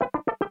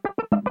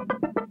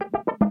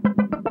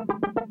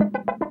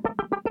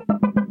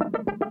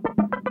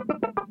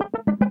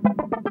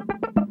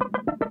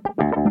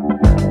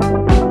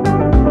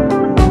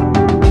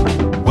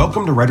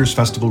to Writers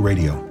Festival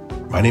Radio.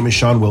 My name is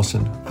Sean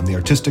Wilson. I'm the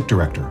Artistic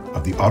Director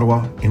of the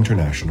Ottawa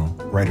International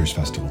Writers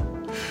Festival.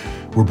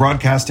 We're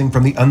broadcasting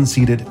from the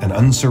unceded and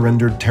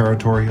unsurrendered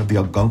territory of the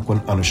Algonquin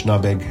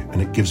Anishinabeg,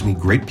 and it gives me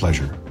great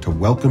pleasure to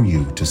welcome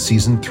you to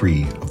Season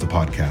 3 of the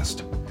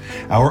podcast.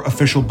 Our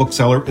official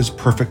bookseller is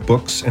Perfect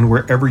Books, and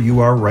wherever you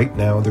are right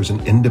now, there's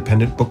an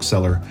independent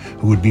bookseller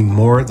who would be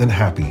more than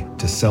happy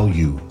to sell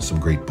you some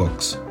great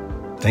books.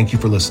 Thank you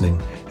for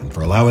listening and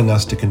for allowing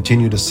us to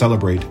continue to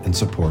celebrate and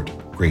support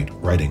great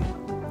writing.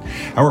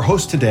 Our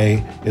host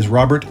today is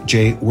Robert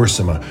J.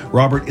 Wiersema.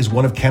 Robert is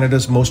one of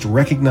Canada's most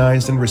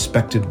recognized and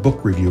respected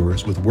book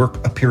reviewers, with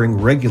work appearing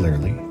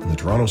regularly in the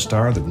Toronto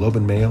Star, the Globe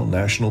and Mail,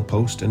 National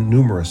Post, and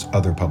numerous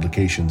other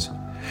publications.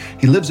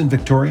 He lives in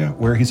Victoria,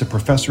 where he's a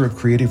professor of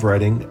creative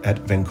writing at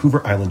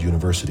Vancouver Island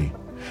University.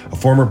 A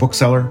former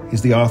bookseller,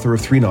 he's the author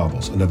of 3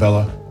 novels, a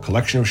novella,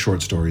 collection of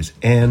short stories,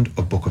 and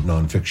a book of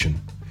nonfiction.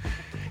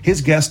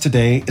 His guest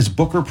today is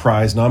Booker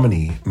Prize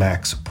nominee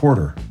Max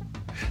Porter.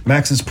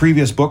 Max's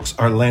previous books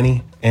are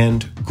Lanny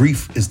and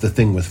Grief is the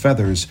Thing with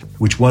Feathers,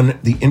 which won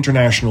the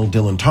International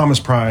Dylan Thomas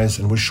Prize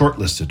and was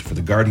shortlisted for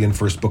the Guardian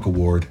First Book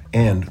Award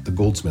and the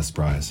Goldsmiths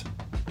Prize.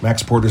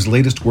 Max Porter's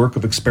latest work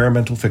of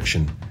experimental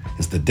fiction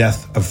is The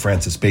Death of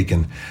Francis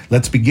Bacon.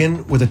 Let's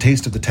begin with a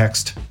taste of the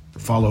text,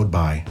 followed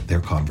by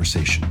their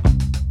conversation.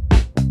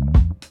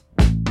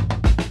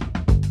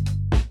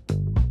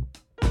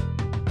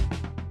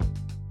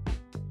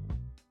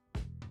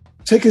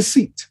 Take a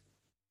seat,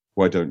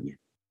 why don't you?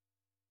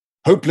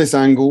 Hopeless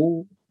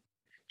angle,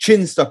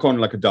 chin stuck on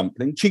like a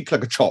dumpling, cheek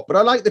like a chop, but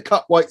I like the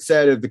cut white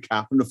sail of the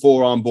cap and the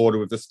forearm border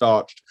with the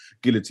starched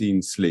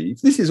guillotine sleeve.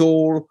 This is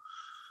all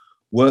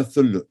worth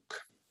a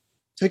look.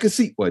 Take a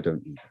seat, why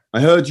don't you? I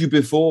heard you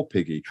before,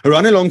 Piggy. A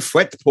run-along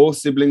fouette, poor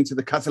sibling to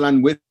the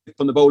Catalan whip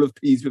on the bowl of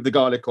peas with the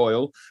garlic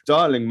oil.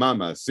 Darling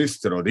mama,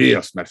 sister, oh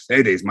Dios,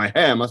 Mercedes, my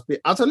hair must be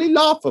utterly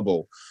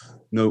laughable.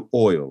 No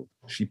oil.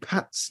 She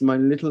pats my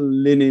little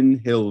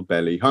linen hill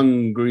belly,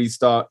 hungry,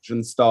 starch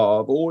and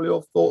starve, all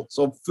your thoughts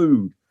of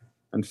food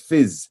and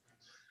fizz.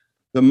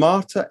 The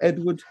martyr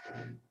Edward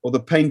or the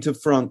painter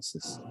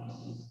Francis?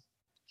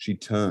 She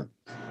turned.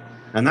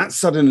 And that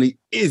suddenly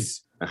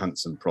is a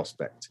handsome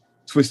prospect.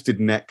 Twisted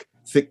neck,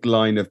 thick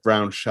line of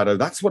brown shadow.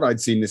 That's what I'd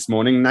seen this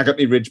morning. Nag at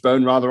me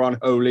ridgebone, rather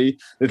unholy.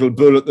 Little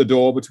bull at the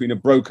door between a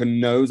broken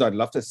nose. I'd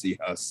love to see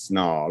her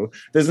snarl.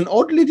 There's an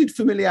odd-lidded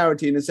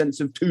familiarity in a sense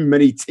of too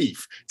many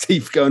teeth.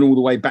 Teeth going all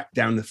the way back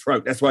down the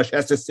throat. That's why she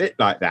has to sit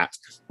like that,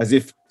 as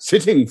if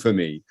sitting for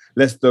me,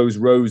 lest those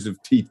rows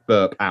of teeth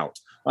burp out.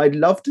 I'd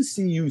love to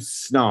see you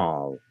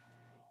snarl.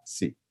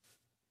 See.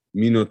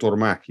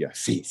 Minotauromachia.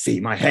 See,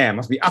 my hair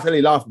must be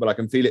utterly laughable. I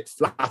can feel it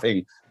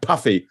fluffing,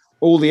 puffy.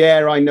 All the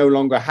air I no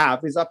longer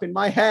have is up in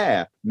my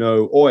hair.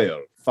 No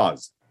oil,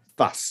 fuzz,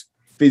 fuss,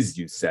 fizz,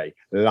 you say,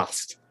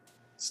 lust.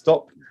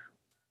 Stop now.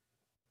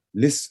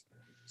 Listen,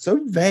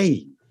 so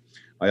vain.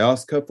 I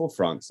ask her for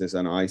Francis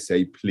and I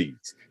say,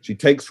 please. She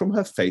takes from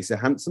her face a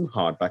handsome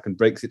hardback and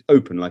breaks it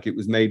open like it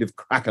was made of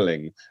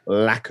crackling,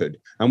 lacquered.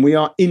 And we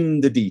are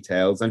in the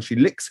details, and she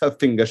licks her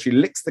finger, she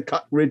licks the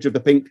cut ridge of the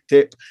pink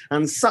tip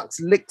and sucks,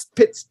 licks,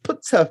 pits,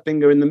 puts her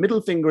finger in the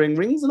middle fingering,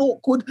 rings an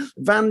awkward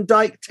Van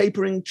Dyke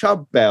tapering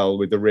chub bell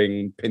with the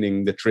ring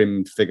pinning the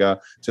trimmed figure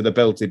to the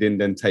belted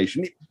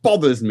indentation. It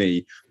bothers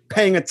me.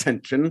 Paying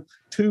attention,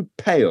 too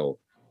pale.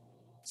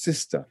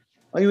 Sister,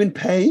 are you in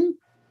pain?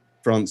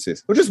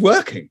 Francis, we're just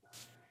working.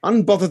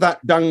 Unbother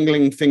that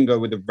dangling finger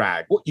with a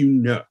rag. What you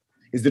know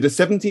is that a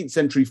 17th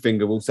century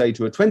finger will say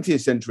to a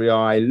 20th century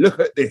eye, look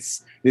at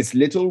this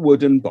little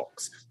wooden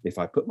box. If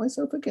I put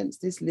myself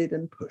against this lid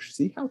and push,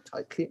 see how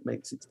tightly it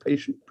makes its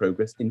patient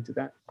progress into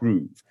that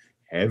groove.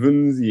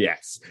 Heavens,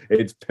 yes.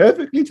 It's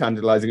perfectly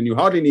tantalizing, and you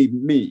hardly need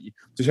me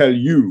to tell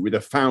you with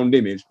a found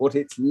image what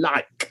it's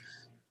like.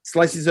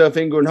 Slices her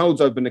finger and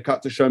holds open the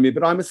cut to show me,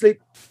 but I'm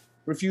asleep,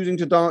 refusing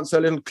to dance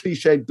her little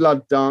cliched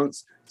blood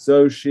dance.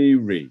 So she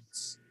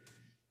reads.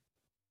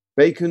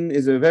 Bacon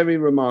is a very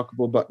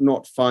remarkable but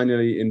not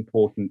finally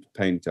important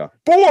painter.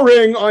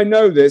 Boring! I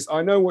know this.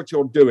 I know what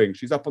you're doing.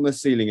 She's up on the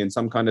ceiling in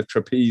some kind of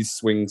trapeze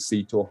swing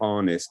seat or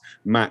harness.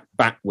 Matte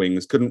bat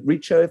wings. Couldn't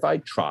reach her if I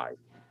tried.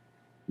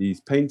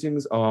 These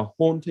paintings are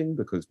haunting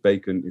because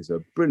Bacon is a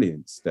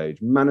brilliant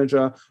stage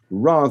manager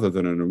rather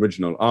than an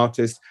original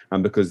artist,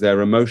 and because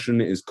their emotion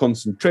is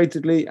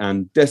concentratedly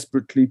and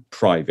desperately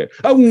private.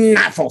 Oh,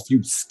 naff off,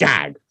 you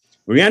skag!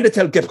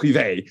 Riandetel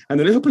Geprivé, and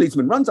the little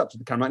policeman runs up to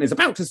the camera and is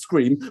about to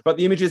scream, but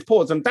the image is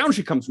paused, and down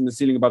she comes from the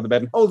ceiling above the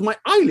bed and holds my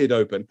eyelid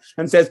open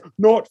and says,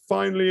 not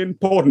finally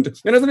important.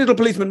 And as the little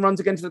policeman runs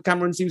again to the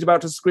camera and seems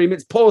about to scream,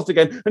 it's paused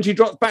again, and she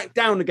drops back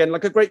down again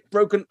like a great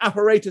broken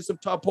apparatus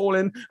of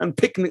tarpaulin and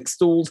picnic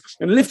stools,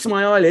 and lifts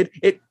my eyelid.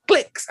 It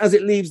clicks as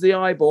it leaves the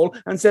eyeball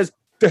and says,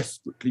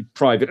 desperately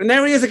private. And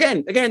there he is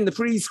again, the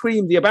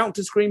pre-scream, the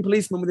about-to-scream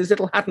policeman with his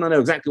little hat, and I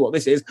know exactly what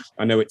this is.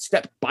 I know it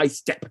step by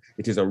step.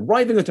 It is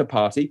arriving at a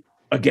party,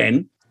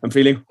 again, and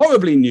feeling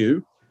horribly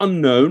new,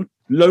 unknown,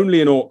 lonely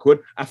and awkward,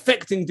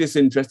 affecting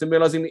disinterest, and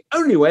realising the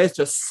only way is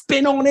to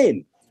spin on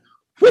in.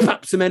 Whip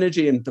up some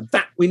energy, and for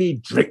that we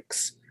need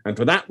drinks. And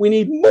for that, we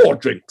need more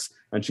drinks.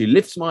 And she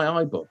lifts my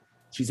eyebrow.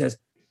 She says,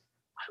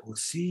 I will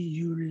see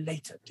you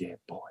later, dear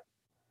boy.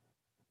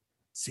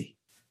 Sí.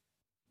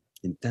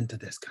 Intenta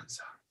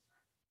descansar.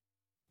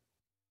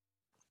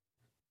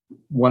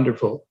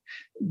 Wonderful.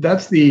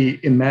 That's the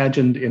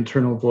imagined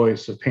internal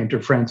voice of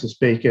painter Francis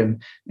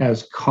Bacon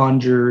as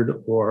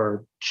conjured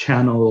or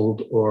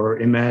channeled or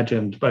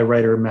imagined by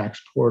writer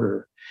Max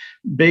Porter.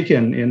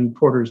 Bacon, in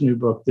Porter's new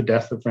book, The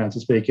Death of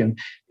Francis Bacon,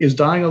 is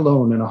dying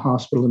alone in a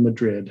hospital in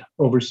Madrid,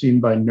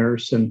 overseen by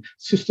nurse and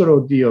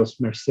Sistero Dios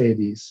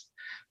Mercedes.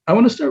 I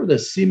want to start with a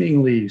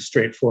seemingly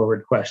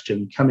straightforward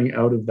question coming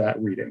out of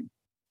that reading.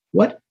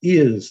 What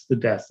is The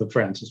Death of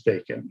Francis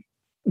Bacon?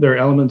 There are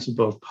elements of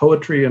both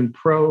poetry and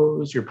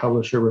prose. Your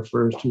publisher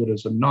refers to it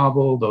as a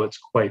novel, though it's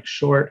quite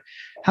short.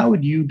 How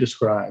would you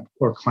describe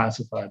or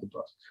classify the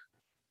book?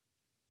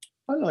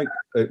 I like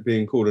it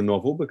being called a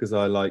novel because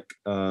I like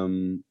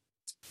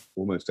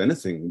almost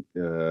anything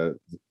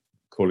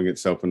calling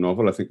itself a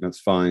novel. I think that's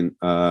fine.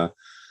 I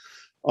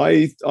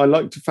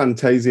liked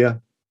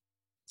Fantasia.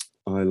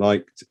 I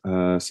liked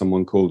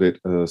someone called it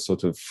a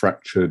sort of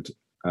fractured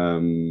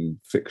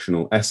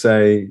fictional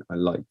essay. I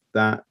like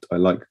that. I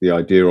like the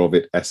idea of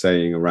it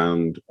essaying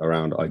around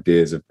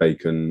ideas of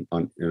Bacon,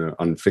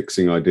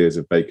 unfixing ideas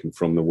of Bacon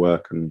from the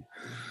work and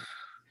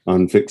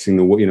unfixing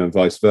the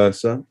vice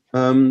versa.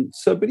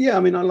 But yeah,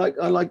 I mean, I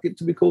like it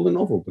to be called a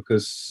novel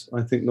because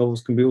I think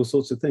novels can be all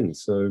sorts of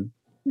things. So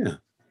yeah,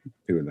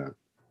 do with that.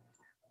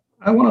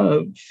 I want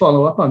to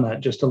follow up on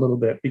that just a little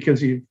bit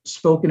because you've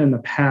spoken in the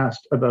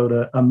past about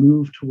a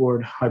move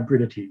toward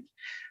hybridity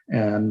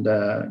and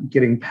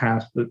getting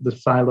past the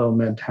silo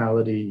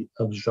mentality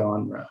of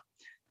genre.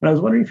 And I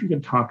was wondering if you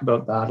could talk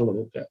about that a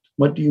little bit.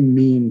 What do you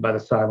mean by the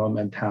silo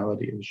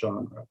mentality of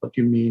genre? What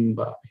do you mean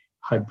by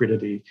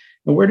hybridity?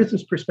 And where does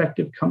this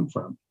perspective come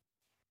from?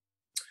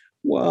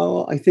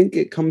 Well, I think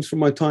it comes from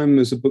my time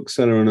as a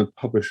bookseller and a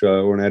publisher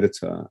or an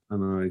editor.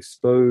 And I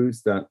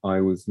suppose that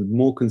I was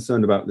more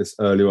concerned about this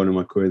early on in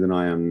my career than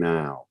I am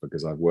now,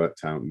 because I've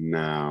worked out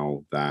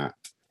now that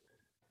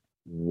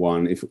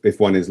if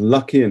one is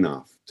lucky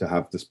enough to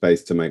have the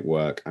space to make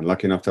work and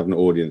lucky enough to have an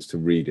audience to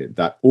read it,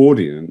 that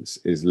audience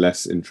is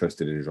less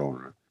interested in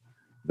genre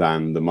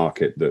than the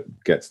market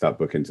that gets that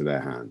book into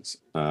their hands.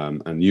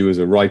 And you as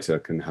a writer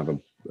can have a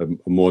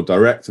more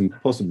direct and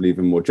possibly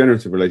even more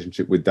generative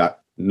relationship with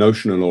that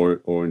notional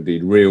or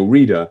indeed real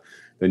reader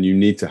than you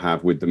need to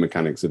have with the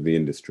mechanics of the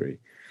industry.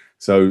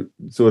 So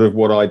sort of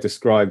what I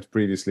described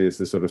previously as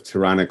the sort of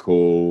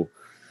tyrannical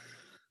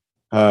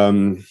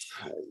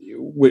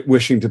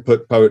wishing to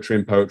put poetry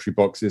in poetry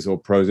boxes or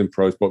prose in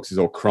prose boxes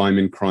or crime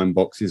in crime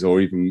boxes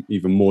or even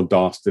more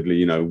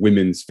dastardly,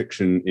 women's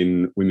fiction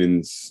in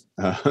women's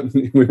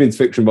women's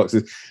fiction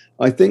boxes.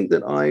 I think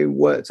that I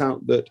worked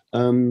out that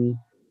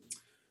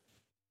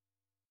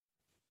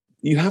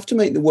you have to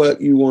make the work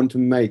you want to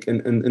make,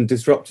 and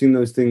disrupting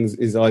those things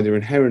is either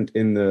inherent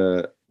in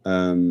the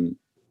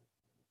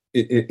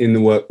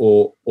work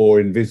or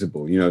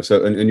invisible,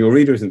 So and your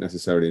reader isn't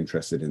necessarily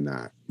interested in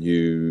that.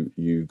 You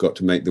got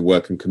to make the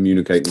work and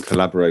communicate and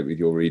collaborate with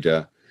your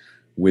reader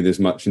with as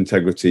much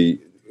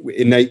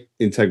innate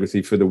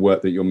integrity for the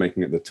work that you're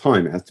making at the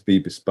time. It has to be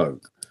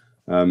bespoke.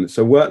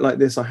 So work like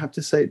this, I have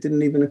to say, it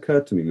didn't even occur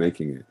to me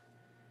making it.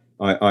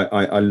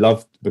 I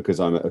loved,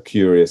 because I'm a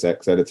curious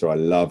ex-editor, I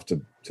love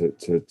to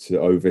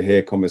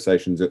overhear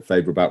conversations at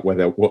Faber about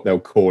what they'll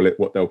call it,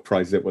 what they'll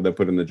price it, what they'll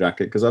put in the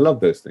jacket, because I love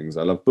those things.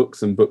 I love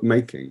books and book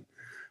making,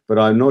 but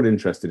I'm not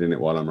interested in it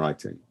while I'm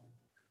writing.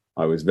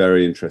 I was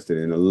very interested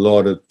in a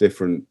lot of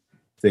different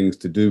things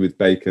to do with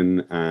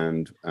Bacon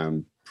and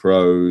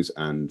prose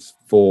and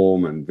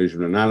form and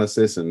visual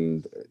analysis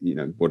and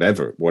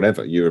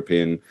whatever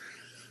European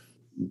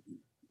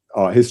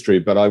art history,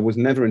 but I was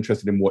never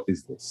interested in what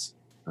is this.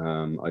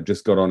 I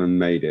just got on and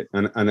made it.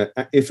 And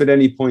if at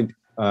any point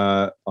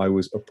I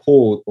was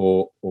appalled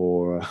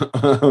or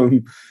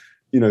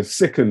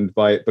sickened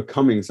by it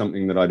becoming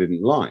something that I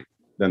didn't like,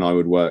 then I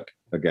would work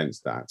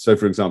against that. So,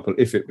 for example,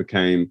 if it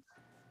became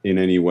in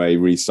any way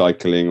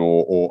recycling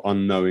or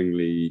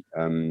unknowingly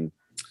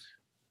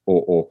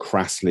or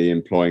crassly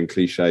employing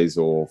cliches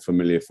or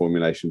familiar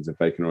formulations of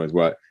Bacon or his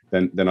work,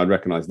 then I'd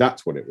recognize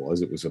that's what it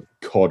was. It was a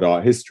cod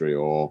art history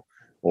or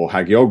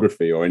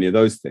hagiography or any of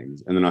those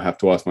things. And then I have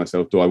to ask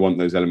myself, do I want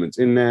those elements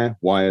in there?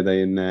 Why are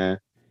they in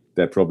there?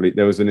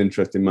 There was an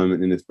interesting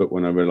moment in this book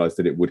when I realized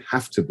that it would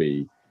have to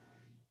be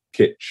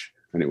kitsch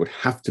and it would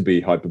have to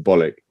be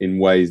hyperbolic in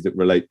ways that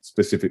relate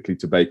specifically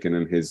to Bacon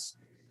and his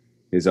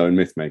own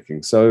myth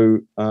making. So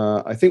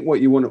I think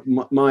what you want,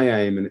 my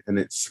aim, and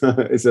it's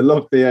it's a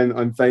lofty aim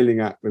I'm failing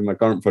at with my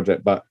current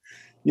project, but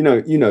you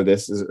know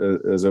this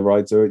as a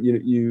writer,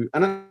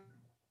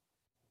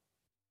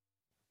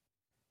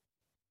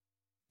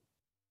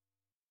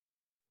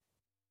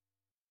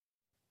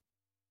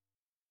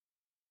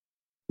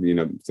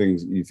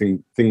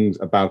 things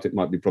about it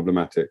might be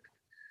problematic,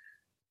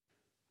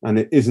 and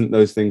it isn't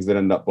those things that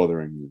end up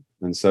bothering you.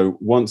 And so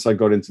once I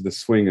got into the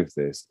swing of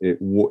this,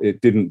 it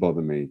didn't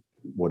bother me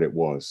what it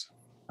was.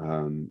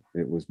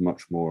 It was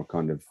much more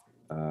kind of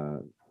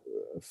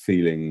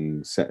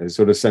feeling,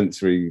 sort of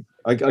sensory.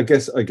 I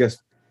guess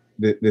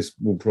this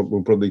will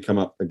probably come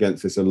up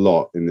against this a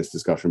lot in this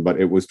discussion, but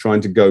it was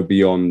trying to go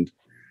beyond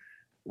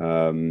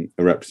a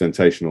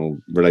representational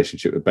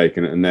relationship with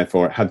Bacon, and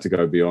therefore it had to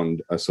go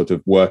beyond a sort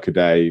of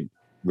workaday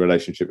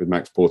relationship with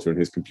Max Porter and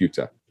his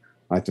computer.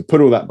 I had to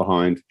put all that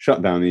behind,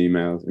 shut down the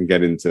emails, and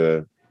get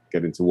into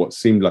what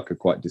seemed like a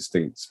quite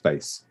distinct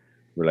space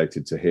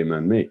related to him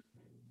and me.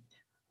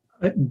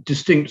 A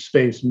distinct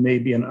space may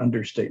be an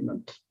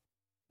understatement.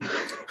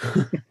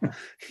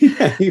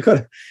 Yeah, you've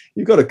got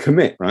to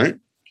commit, right?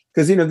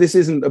 Because this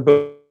isn't a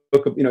book.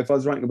 If I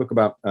was writing a book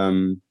about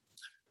John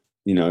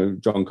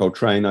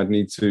Coltrane, I'd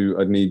need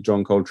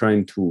John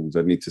Coltrane tools.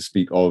 I'd need to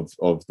speak of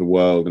the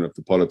world and of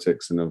the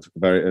politics and of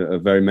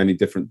very many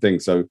different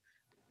things. So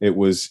it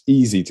was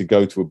easy to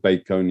go to a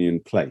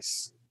Baconian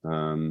place.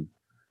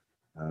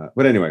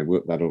 But anyway,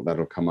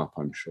 that'll come up,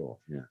 I'm sure.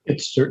 Yeah,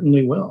 it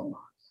certainly will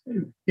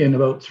in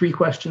about 3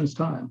 questions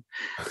time.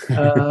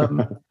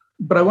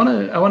 But I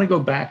want to go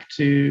back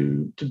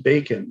to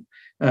Bacon.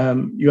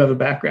 You have a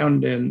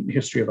background in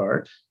history of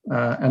art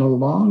and a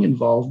long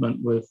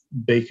involvement with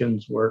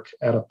Bacon's work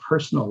at a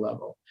personal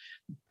level.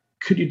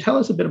 Could you tell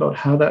us a bit about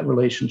how that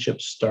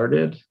relationship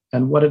started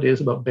and what it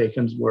is about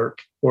Bacon's work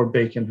or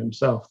Bacon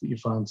himself that you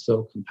find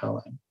so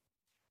compelling?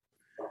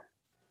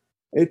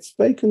 It's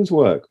Bacon's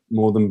work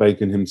more than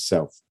Bacon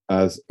himself,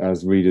 as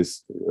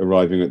readers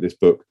arriving at this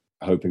book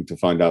hoping to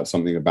find out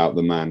something about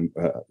the man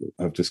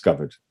have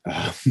discovered.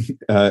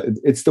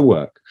 It's the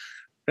work.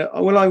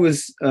 Well, I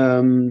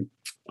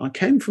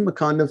came from a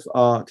kind of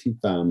arty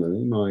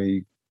family.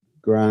 My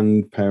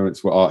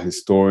grandparents were art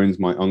historians.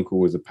 My uncle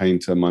was a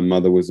painter. My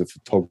mother was a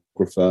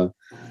photographer.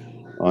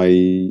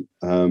 I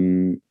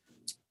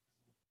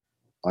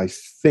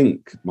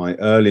think my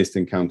earliest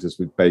encounters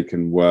with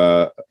Bacon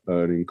were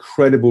an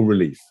incredible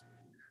relief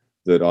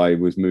that I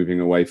was moving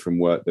away from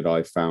work that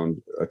I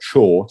found a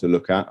chore to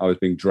look at. I was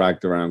being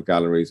dragged around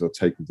galleries or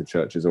taken to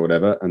churches or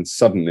whatever, and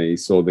suddenly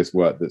saw this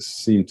work that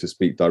seemed to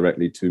speak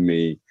directly to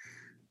me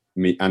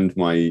and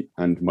my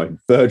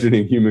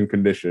burgeoning human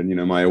condition.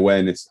 My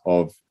awareness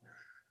of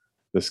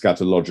the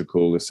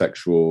scatological, the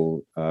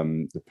sexual,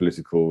 the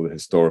political, the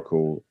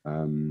historical,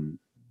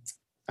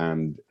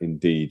 and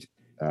indeed,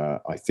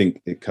 I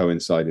think it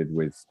coincided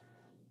with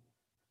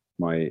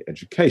my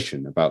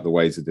education about the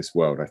ways of this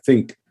world. I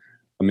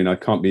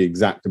can't be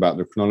exact about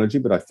the chronology,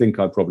 but I think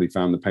I probably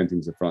found the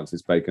paintings of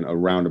Francis Bacon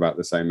around about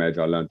the same age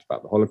I learned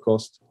about the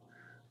Holocaust,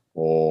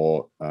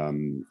 or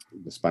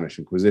the Spanish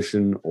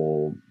Inquisition,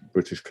 or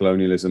British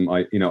colonialism.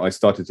 I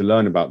started to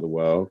learn about the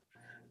world,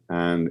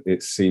 and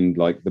it seemed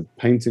like the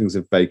paintings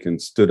of Bacon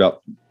stood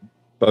up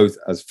both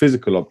as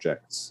physical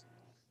objects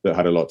that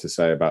had a lot to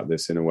say about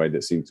this in a way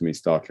that seemed to me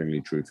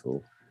startlingly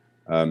truthful,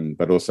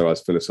 but also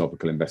as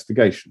philosophical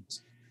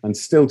investigations. And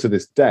still to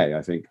this day,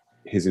 I think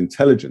his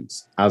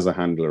intelligence as a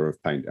handler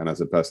of paint and as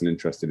a person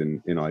interested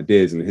in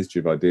ideas and the history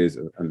of ideas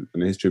and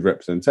the history of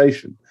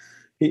representation,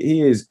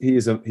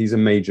 he's a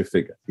major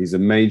figure. He's a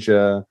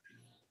major,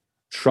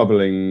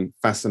 troubling,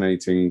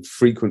 fascinating,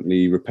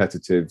 frequently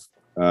repetitive,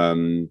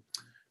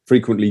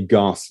 frequently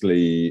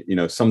ghastly,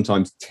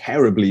 sometimes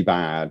terribly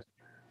bad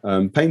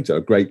painter,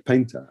 a great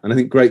painter. And I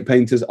think great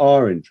painters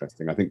are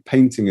interesting. I think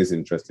painting is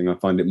interesting. I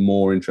find it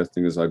more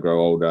interesting as I grow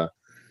older.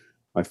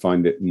 I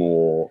find it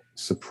more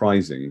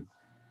surprising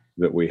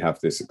that we have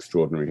this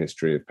extraordinary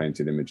history of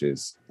painted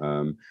images.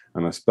 And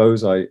I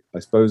suppose I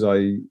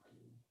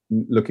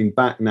looking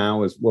back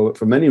now, as well,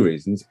 for many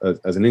reasons,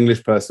 as an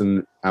English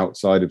person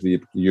outside of the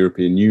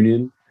European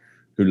Union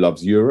who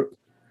loves Europe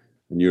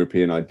and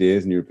European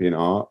ideas and European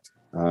art,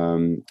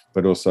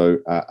 but also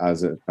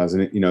as a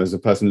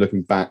person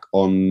looking back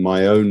on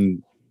my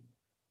own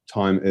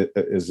time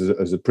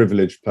as a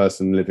privileged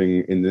person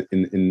living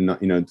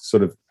in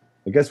sort of,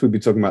 I guess we'd be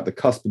talking about the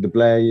cusp of the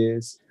Blair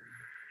years,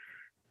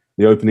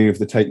 the opening of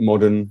the Tate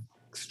Modern,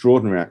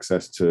 extraordinary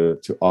access to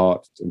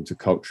art and to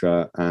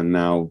culture, and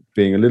now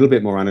being a little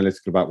bit more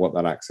analytical about what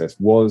that access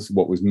was,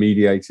 what was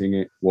mediating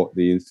it, what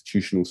the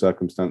institutional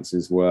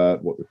circumstances were,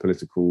 what the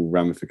political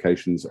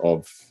ramifications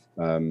of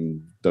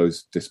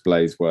those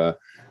displays were.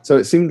 So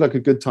it seemed like a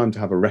good time to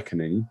have a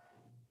reckoning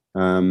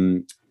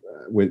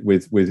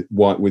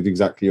with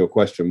exactly your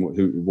question.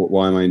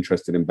 Why am I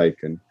interested in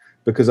Bacon?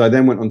 Because I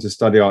then went on to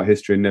study art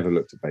history and never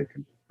looked at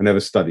Bacon. I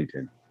never studied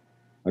him.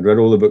 I'd read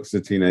all the books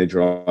as a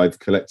teenager. I've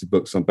collected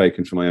books on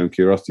Bacon for my own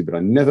curiosity, but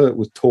I never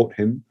was taught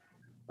him.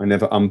 I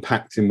never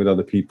unpacked him with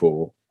other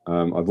people.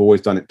 I've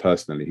always done it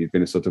personally. He's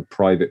been a sort of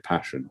private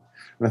passion.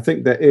 And I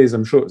think there is,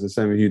 I'm sure it's the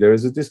same with you, there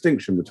is a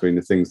distinction between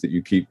the things that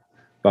you keep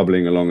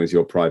bubbling along as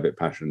your private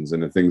passions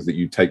and the things that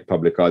you take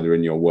public either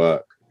in your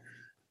work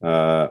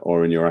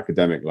or in your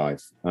academic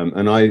life.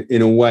 And I,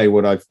 in a way,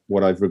 what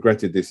I've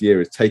regretted this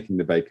year is taking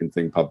the Bacon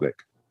thing public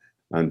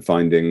and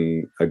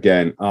finding,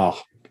 again,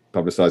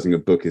 publicizing a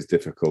book is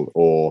difficult,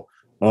 or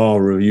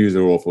reviews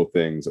are awful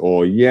things,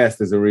 or yes,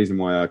 there's a reason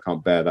why I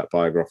can't bear that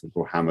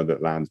biographical hammer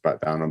that lands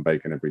back down on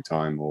Bacon every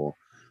time, or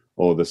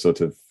the sort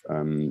of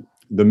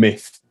the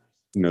myth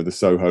the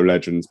Soho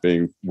legends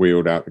being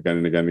wheeled out again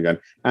and again and again,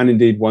 and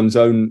indeed one's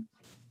own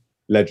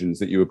legends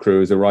that you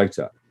accrue as a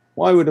writer.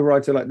 Why would a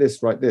writer like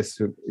this write this?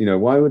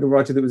 Why would a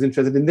writer that was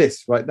interested in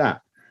this write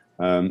that?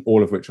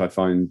 All of which I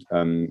find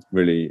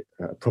really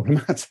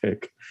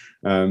problematic,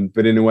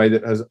 but in a way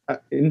that has,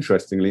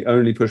 interestingly,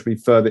 only pushed me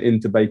further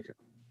into Bacon.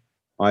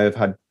 I have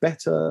had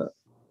better,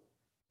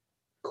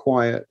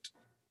 quiet,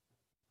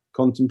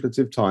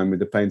 contemplative time with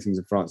the paintings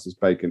of Francis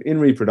Bacon, in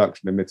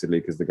reproduction, admittedly,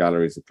 because the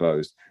galleries are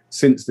closed,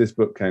 since this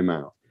book came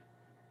out,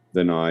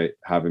 than I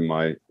have in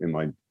my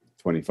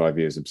 25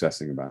 years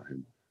obsessing about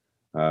him.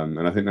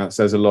 And I think that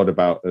says a lot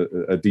about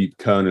a deep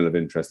kernel of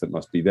interest that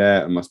must be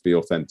there and must be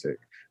authentic.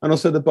 And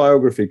also the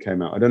biography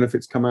came out. I don't know if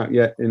it's come out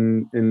yet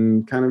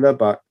in Canada,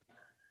 but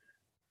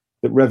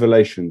the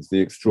Revelations, the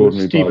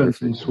extraordinary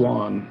Stevenson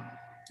Swan.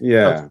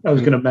 Yeah. I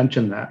was going to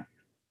mention that.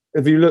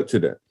 Have you looked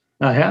at it?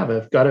 I have.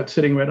 I've got it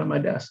sitting right on my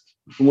desk.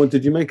 And what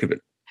did you make of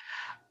it?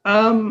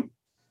 It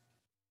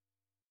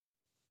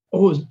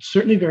was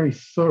certainly very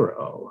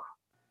thorough.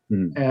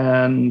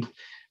 And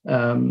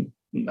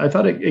I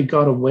thought it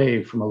got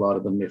away from a lot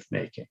of the myth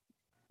making.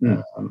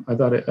 I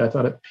thought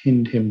it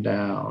pinned him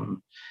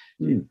down,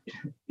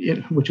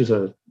 which is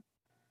a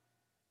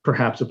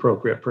perhaps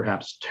appropriate,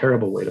 perhaps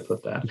terrible way to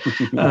put that.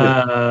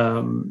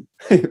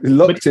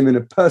 Locked him in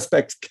a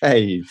perspex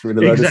cave with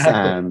a load of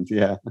sand.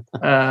 Yeah.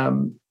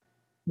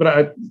 But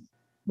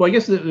I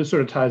guess it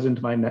sort of ties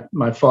into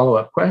my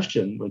follow-up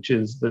question, which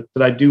is that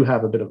I do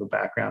have a bit of a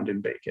background in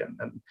Bacon,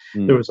 and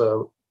there was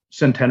a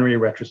centenary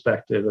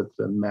retrospective at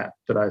the Met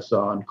that I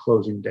saw on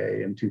closing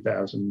day in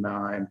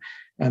 2009.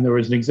 And there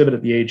was an exhibit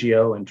at the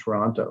AGO in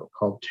Toronto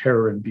called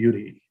Terror and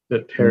Beauty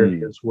that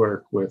paired his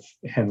work with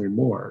Henry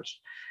Moore's,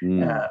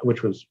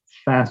 which was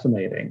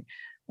fascinating.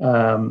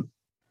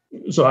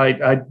 So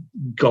I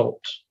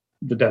gulped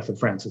the death of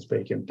Francis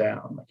Bacon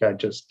down.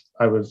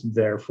 I was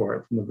there for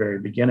it from the very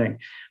beginning.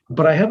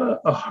 But I have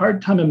a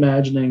hard time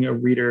imagining a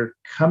reader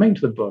coming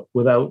to the book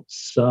without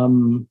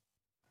some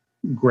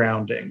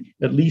grounding,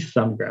 at least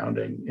some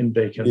grounding in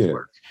Bacon's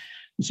work.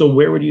 So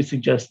where would you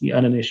suggest the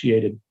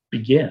uninitiated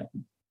begin?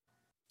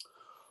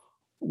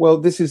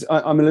 Well,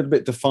 I'm a little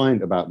bit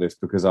defiant about this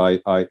because I'm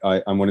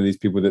one of these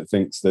people that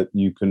thinks that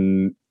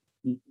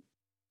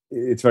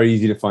it's very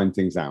easy to find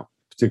things out,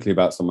 particularly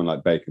about someone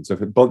like Bacon. So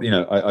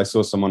I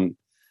saw someone,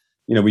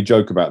 we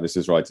joke about this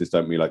as writers,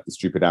 don't we? Like the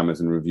stupid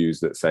Amazon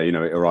reviews that say, it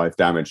arrived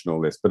damaged and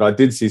all this. But I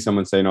did see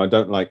someone say, I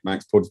don't like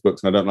Max Porter's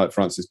books and I don't like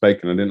Francis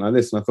Bacon. I didn't like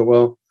this. And I thought,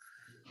 well,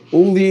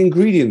 all the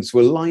ingredients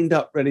were lined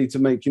up ready to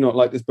make you not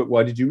like this book.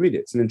 Why did you read it?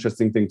 It's an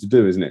interesting thing to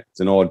do, isn't it? It's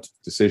an odd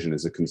decision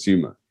as a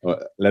consumer,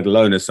 let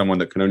alone as someone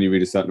that can only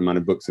read a certain amount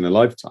of books in a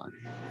lifetime.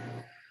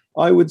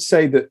 I would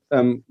say that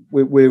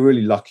we're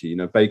really lucky.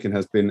 Bacon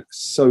has been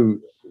so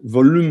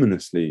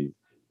voluminously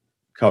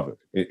covered,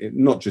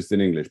 not just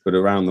in English, but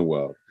around the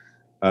world.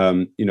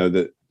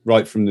 That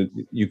right from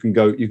you can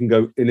go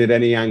in at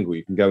any angle.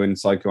 You can go in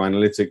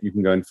psychoanalytic, you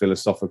can go in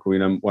philosophical.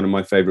 One of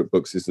my favorite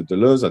books is the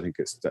Deleuze. I think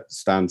it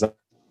stands up.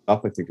 I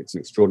think it's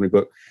an extraordinary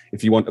book.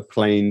 If you want a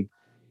plain,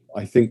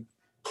 I think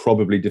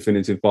probably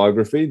definitive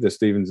biography, the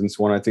Stevenson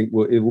Swan, I think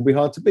it will be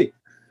hard to beat.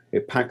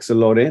 It packs a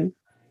lot in.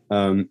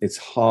 It's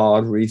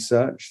hard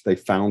research. They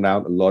found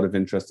out a lot of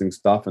interesting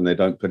stuff, and they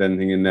don't put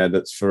anything in there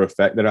that's for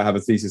effect. They don't have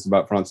a thesis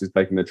about Francis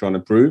Bacon they're trying to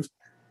prove.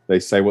 They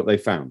say what they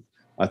found.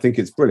 I think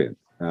it's brilliant.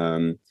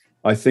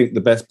 I think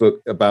the best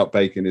book about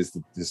Bacon is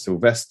the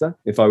Sylvester.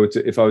 If I were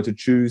to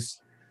choose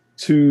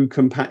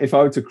if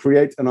I were to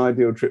create an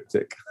ideal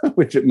triptych,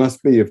 which it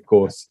must be, of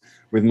course,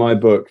 with my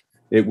book,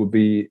 it would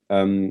be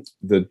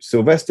the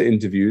Sylvester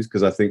interviews,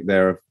 because I think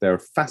they're a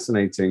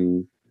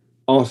fascinating,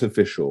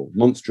 artificial,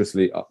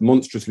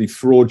 monstrously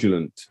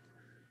fraudulent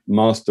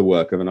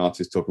masterwork of an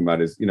artist talking about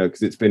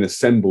because it's been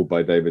assembled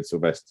by David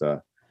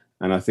Sylvester,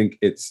 and I think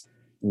it's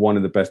one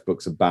of the best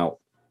books about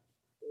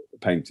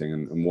painting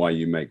and why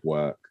you make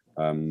work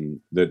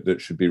that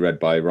should be read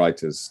by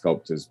writers,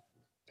 sculptors,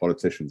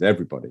 politicians,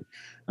 everybody.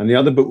 And the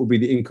other book will be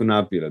the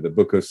Incunabula, the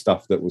book of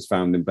stuff that was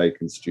found in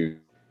Bacon's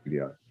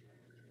studio,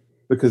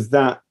 because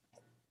that,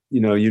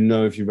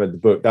 if you read the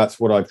book, that's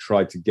what I've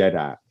tried to get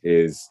at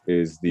is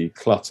the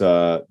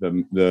clutter,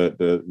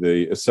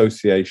 the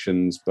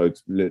associations,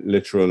 both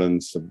literal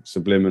and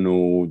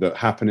subliminal, that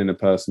happen in a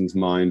person's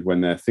mind when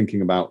they're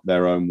thinking about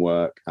their own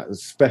work,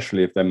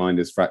 especially if their mind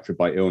is fractured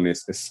by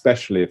illness,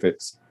 especially if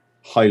it's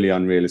highly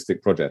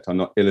unrealistic project. I'm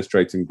not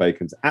illustrating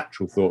Bacon's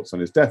actual thoughts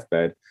on his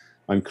deathbed.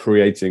 I'm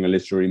creating a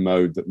literary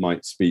mode that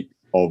might speak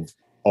of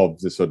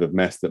the sort of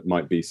mess that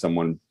might be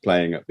someone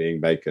playing at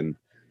being Bacon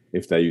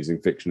if they're using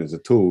fiction as a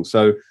tool.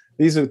 So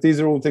these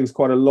are all things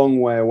quite a long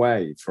way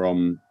away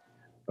from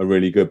a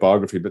really good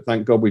biography, but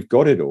thank God we've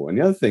got it all. And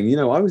the other thing,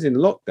 I was in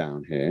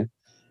lockdown here,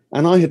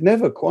 and I had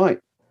never quite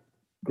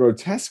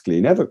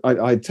grotesquely,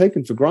 I had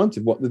taken for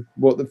granted what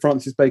the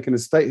Francis Bacon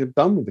estate have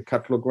done with the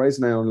Catalogue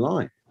Raisonné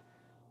online.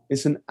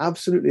 It's an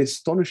absolutely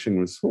astonishing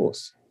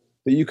resource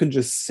that you can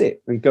just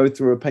sit and go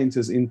through a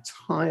painter's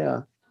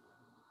entire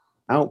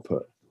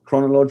output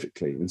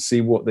chronologically and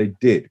see what they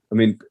did. I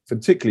mean,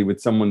 particularly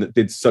with someone that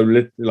did so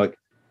little, like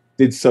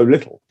did so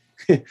little.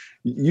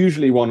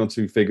 Usually one or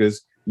two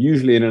figures,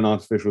 usually in an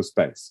artificial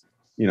space,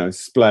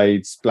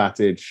 splayed,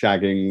 splatted,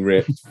 shagging,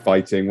 ripped,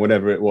 fighting,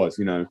 whatever it was,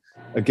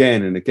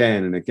 again and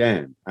again and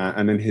again.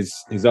 And then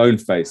his own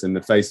face and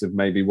the face of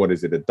maybe, what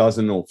is it, a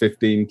dozen or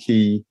 15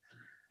 key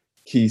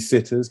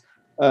sitters,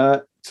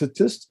 to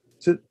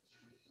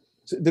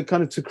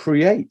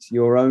create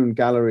your own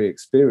gallery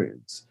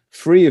experience,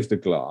 free of the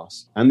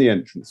glass and the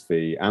entrance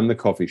fee and the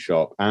coffee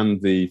shop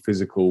and the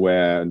physical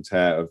wear and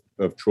tear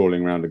of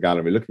trawling around a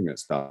gallery looking at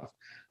stuff.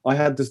 I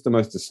had just the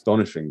most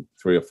astonishing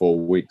 3 or 4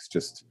 weeks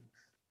just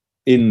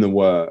in the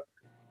work,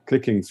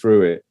 clicking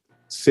through it,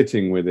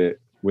 sitting with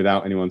it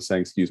without anyone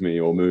saying excuse me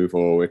or move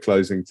or we're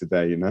closing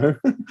today, and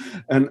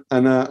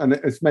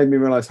it's made me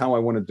realize how I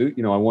want to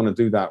do. I want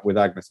to do that with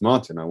Agnes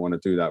Martin. I want to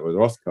do that with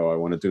Rothko. I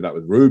want to do that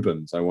with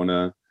Rubens. I want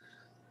to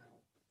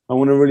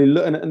really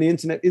look, and the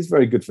internet is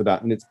very good for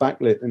that, and it's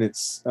backlit, and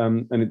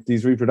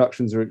these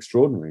reproductions are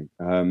extraordinary.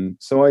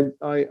 So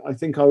I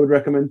think I would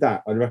recommend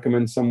that. I'd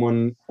recommend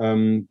someone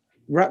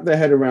wrap their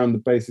head around the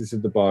basis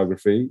of the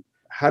biography,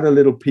 had a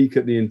little peek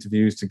at the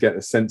interviews to get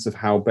a sense of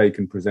how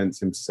Bacon presents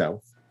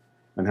himself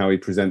and how he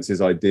presents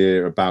his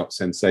idea about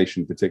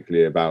sensation,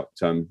 particularly about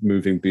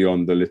moving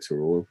beyond the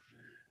literal.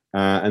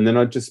 And then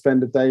I'd just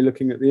spend a day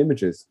looking at the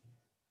images.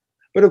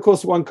 But of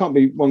course, one can't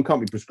be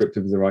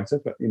prescriptive as a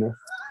writer, but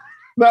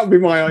that would be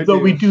my idea. Though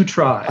we do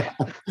try.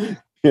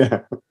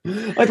 Yeah.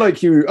 I'd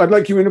like you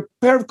in a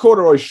pair of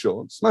corduroy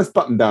shorts, nice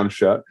button-down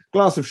shirt,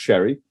 glass of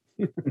sherry.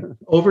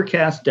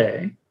 Overcast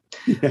day.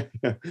 Yeah.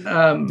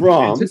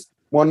 Brahms.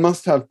 One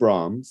must have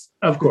Brahms.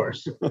 Of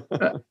course.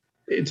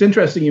 It's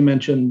interesting you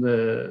mentioned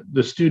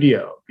the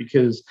studio,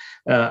 because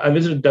I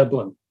visited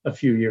Dublin a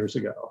few years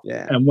ago.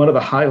 Yeah. And one of the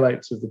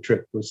highlights of the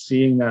trip was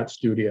seeing that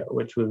studio,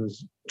 which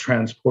was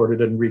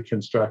transported and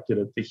reconstructed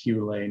at the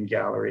Hugh Lane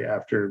Gallery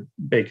after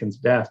Bacon's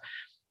death.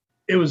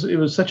 It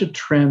was such a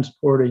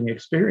transporting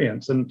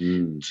experience.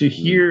 And to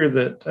hear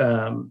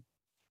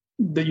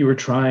that you were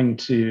trying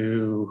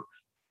to,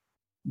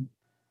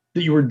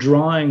 that you were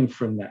drawing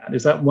from that.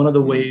 Is that one of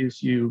the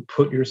ways you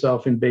put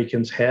yourself in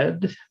Bacon's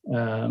head?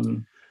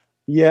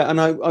 Yeah, and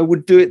I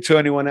would do it to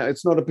anyone else.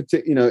 It's not a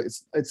particular,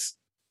 it's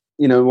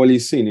well,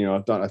 you've seen,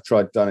 I've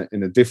tried done it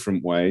in a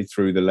different way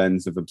through the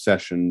lens of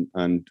obsession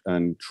and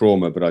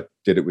trauma, but I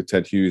did it with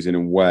Ted Hughes in a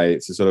way.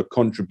 It's a sort of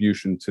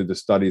contribution to the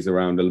studies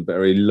around a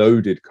very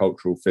loaded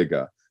cultural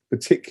figure,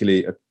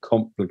 particularly a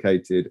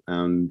complicated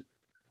and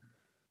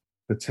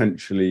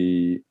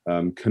potentially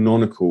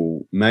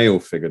canonical male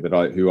figure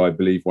who I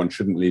believe one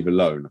shouldn't leave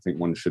alone. I think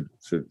one should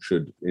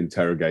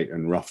interrogate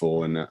and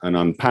ruffle and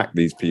unpack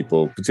these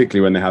people,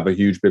 particularly when they have a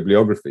huge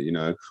bibliography.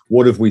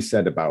 What have we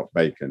said about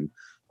Bacon?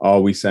 Are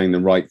we saying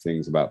the right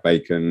things about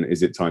Bacon?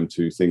 Is it time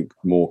to think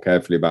more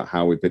carefully about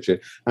how we pitch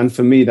it? And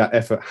for me, that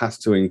effort has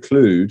to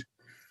include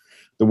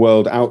the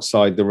world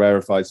outside the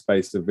rarefied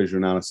space of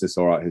visual analysis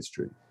or art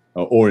history,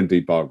 or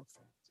indeed biography.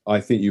 I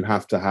think you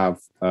have to have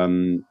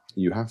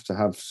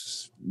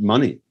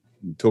money.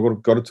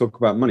 You've got to talk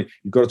about money.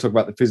 You've got to talk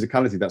about the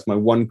physicality. That's my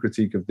one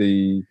critique of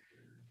the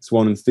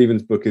Swan and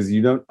Stevens book, is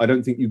I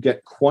don't think you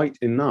get quite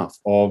enough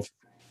of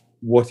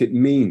what it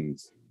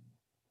means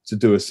to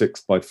do a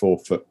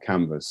 6x4 foot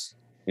canvas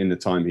in the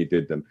time he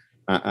did them.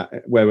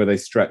 Where were they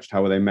stretched?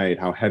 How were they made?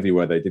 How heavy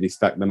were they? Did he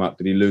stack them up?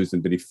 Did he lose them?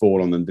 Did he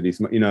fall on them? Did he,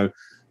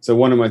 so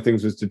one of my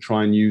things was to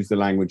try and use the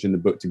language in the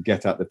book to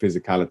get at the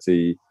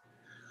physicality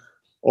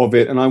of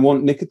it. And I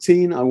want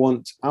nicotine, I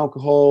want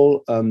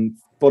alcohol,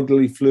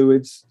 bodily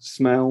fluids,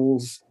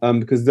 smells,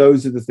 because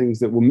those are the things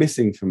that were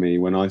missing for me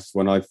when I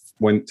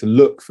went to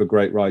look for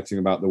great writing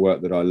about the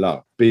work that I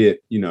love, be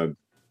it,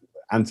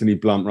 Anthony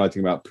Blunt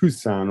writing about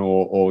Poussin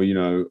or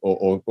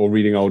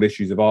reading old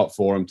issues of Art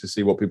Forum to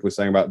see what people were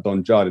saying about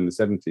Don Judd in the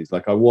 70s.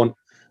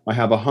 I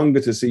have a hunger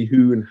to see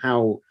who and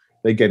how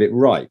they get it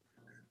right.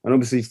 And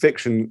obviously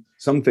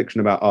some fiction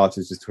about art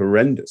is just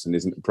horrendous and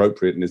isn't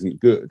appropriate and isn't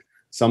good.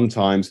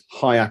 Sometimes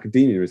high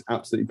academia is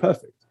absolutely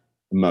perfect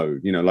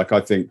mode.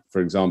 I think,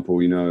 for example,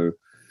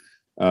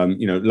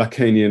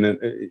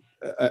 Lacanian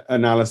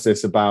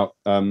analysis about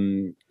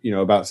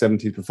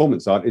 70s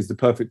performance art is the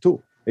perfect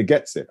tool. It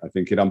gets it. I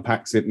think it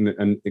unpacks it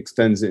and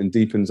extends it and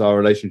deepens our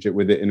relationship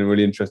with it in a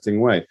really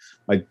interesting way.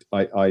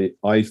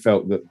 I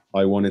felt that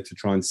I wanted to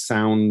try and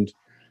sound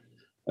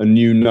a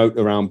new note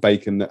around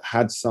Bacon that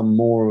had some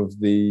more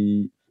of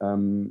the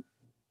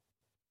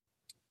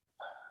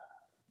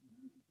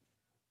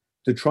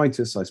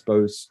detritus, I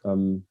suppose,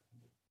 the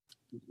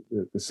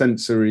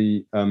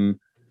sensory, and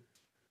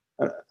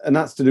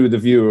that's to do with the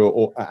viewer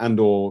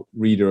or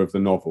reader of the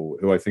novel,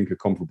 who I think are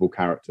comparable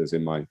characters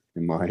in my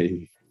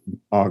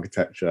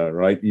architecture,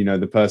 right?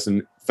 The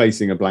person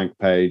facing a blank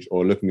page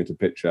or looking at a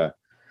picture.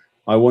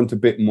 I want a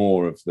bit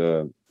more of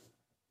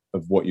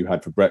what you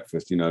had for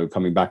breakfast,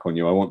 coming back on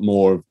you. I want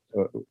more of.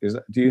 Is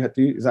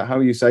that how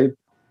you say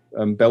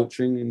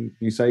belching? And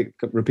you say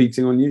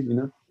repeating on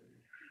you?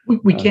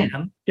 We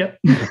can. Yep.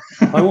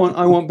 I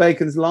want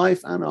Bacon's life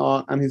and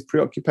art and his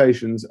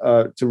preoccupations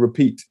to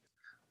repeat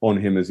on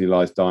him as he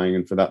lies dying,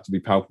 and for that to be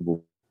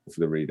palpable for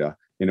the reader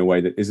in a way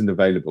that isn't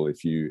available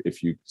if you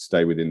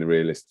stay within the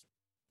realist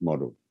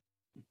model.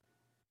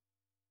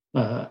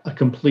 A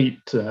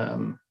complete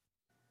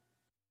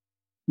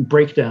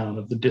breakdown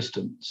of the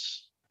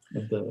distance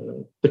of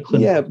the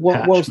clinical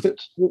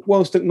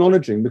whilst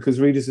acknowledging, because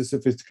readers are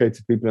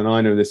sophisticated people, and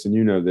I know this and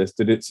you know this,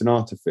 that it's an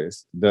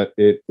artifice, that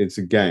it's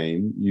a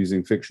game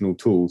using fictional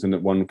tools, and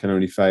that one can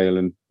only fail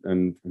and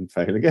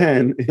fail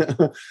again.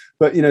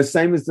 But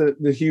same as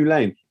the Hugh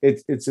Lane,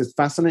 it's a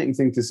fascinating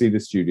thing to see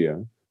the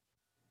studio,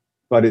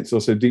 but it's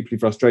also deeply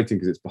frustrating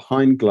because it's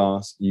behind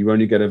glass. You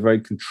only get a very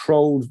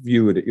controlled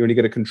view at it. You only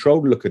get a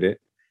controlled look at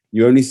it.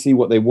 You only see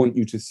what they want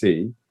you to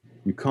see.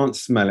 You can't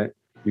smell it.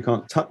 You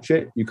can't touch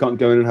it. You can't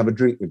go in and have a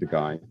drink with the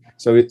guy.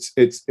 So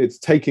it's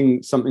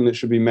taking something that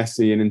should be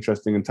messy and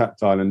interesting and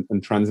tactile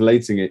and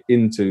translating it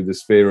into the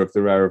sphere of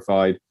the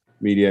rarefied,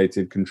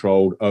 mediated,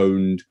 controlled,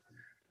 owned,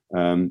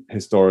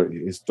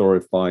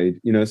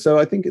 historified. So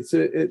I think it's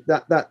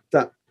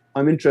that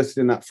I'm interested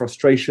in that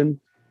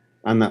frustration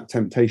and that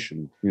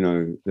temptation.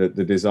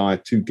 The desire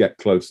to get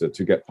closer,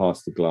 to get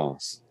past the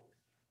glass.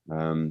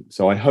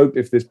 So I hope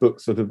if this book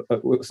sort of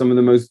some of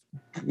the most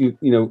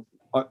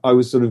I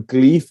was sort of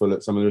gleeful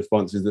at some of the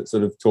responses that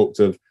sort of talked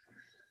of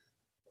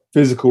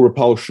physical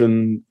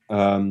repulsion,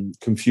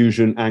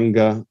 confusion,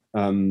 anger,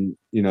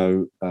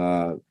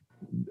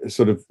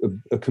 sort of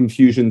a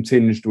confusion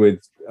tinged with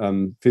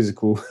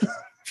physical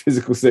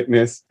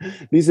sickness.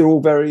 These are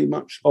all very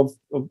much of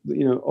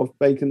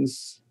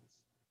Bacon's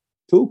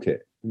toolkit.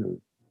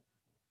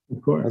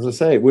 Of course. As I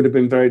say, it would have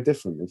been very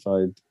different if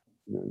I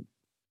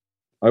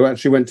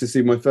actually went to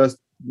see my first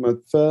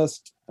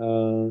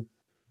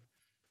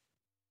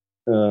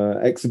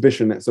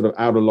exhibition that's sort of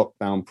out of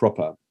lockdown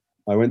proper.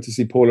 I went to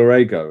see Paul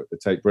Arago at the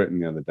Tate Britain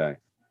the other day,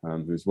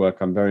 whose work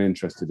I'm very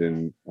interested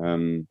in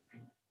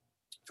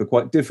for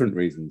quite different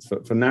reasons,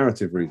 for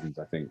narrative reasons,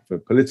 I think, for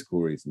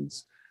political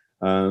reasons.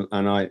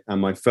 And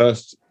my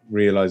first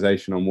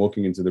realization on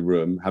walking into the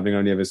room, having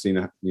only ever seen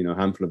a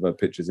handful of her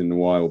pictures in the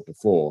wild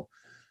before,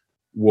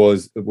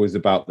 was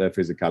about their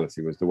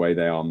physicality, was the way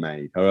they are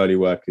made. Her early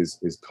work is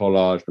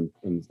collaged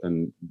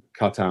and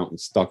cut out and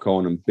stuck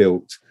on and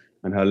built.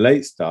 And her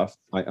late stuff,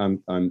 I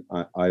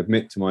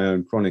admit to my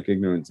own chronic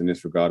ignorance in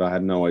this regard. I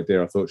had no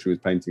idea. I thought she was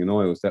painting in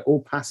oils. They're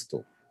all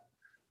pastel.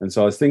 And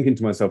so I was thinking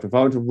to myself, if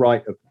I were to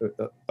write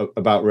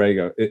about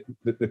Arago,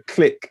 the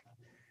click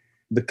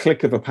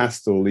of a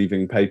pastel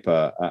leaving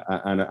paper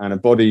and a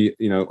body,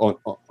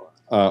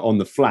 on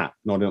the flat,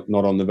 not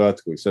on the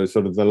vertical. So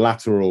sort of the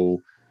lateral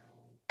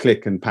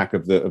click and pack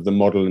of the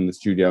model in the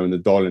studio and the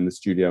doll in the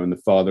studio and the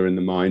father in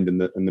the mind and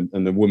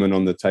the woman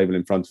on the table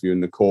in front of you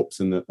and the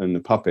corpse and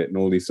the puppet and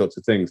all these sorts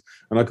of things.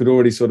 And I could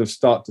already sort of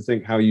start to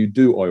think how you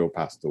do oil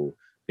pastel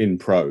in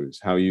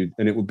prose,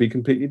 and it would be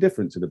completely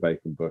different to the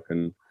Bacon book.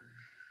 And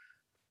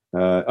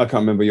I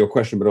can't remember your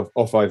question, but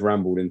off I've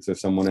rambled into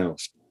someone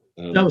else.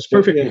 That was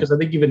perfect, because I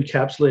think you've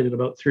encapsulated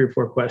about 3 or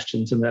 4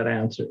 questions in that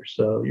answer.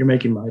 So you're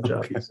making my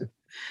job easy.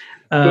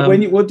 But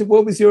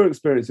what was your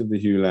experience of the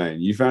Hugh Lane?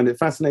 You found it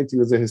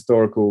fascinating as a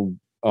historical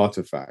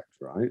artifact,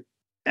 right?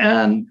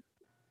 And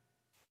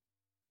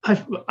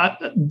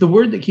the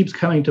word that keeps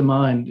coming to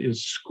mind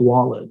is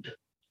squalid.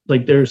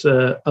 Like there's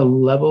a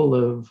level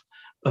of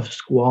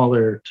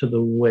squalor to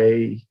the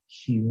way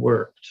he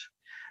worked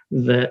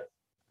that,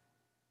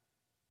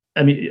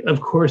 I mean,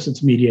 of course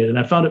it's mediated. And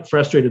I found it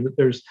frustrating that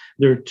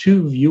there are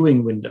 2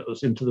 viewing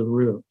windows into the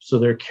room. So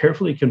they're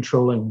carefully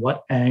controlling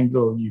what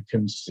angle you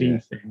can see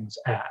things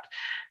at.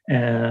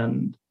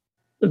 And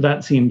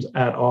that seems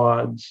at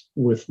odds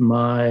with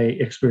my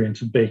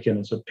experience of Bacon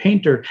as a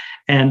painter,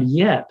 and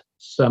yet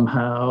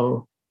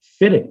somehow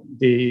fitting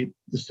the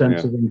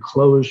sense of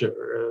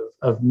enclosure,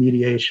 of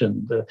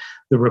mediation, the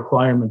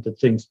requirement that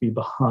things be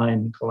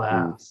behind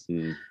glass.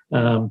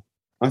 Mm-hmm.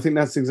 I think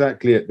that's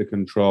exactly it, the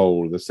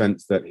control, the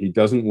sense that he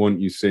doesn't want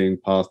you seeing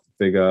past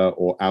the figure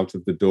or out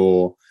of the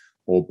door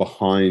or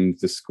behind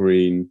the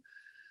screen.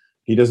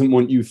 He doesn't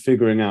want you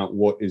figuring out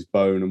what is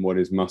bone and what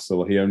is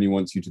muscle. He only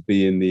wants you to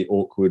be in the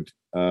awkward,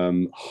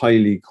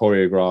 highly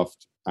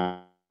choreographed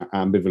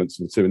ambivalence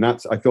of the two. And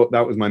I thought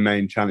that was my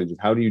main challenge. Of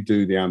how do you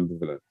do the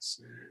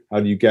ambivalence? How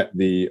do you get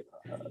the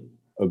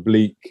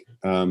oblique...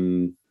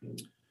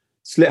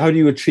 how do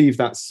you achieve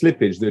that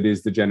slippage that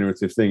is the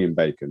generative thing in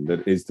Bacon,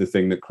 that is the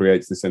thing that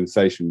creates the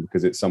sensation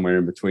because it's somewhere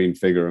in between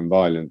figure and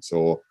violence,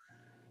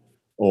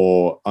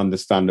 or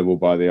understandable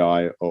by the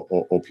eye,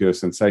 or pure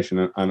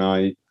sensation?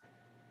 And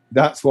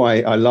that's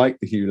why I like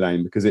the Hugh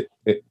Lane, because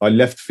I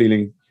left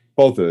feeling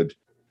bothered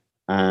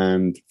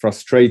and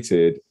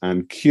frustrated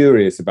and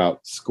curious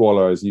about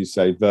squalor, as you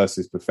say,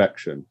 versus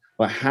perfection.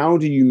 Like, how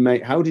did you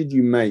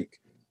make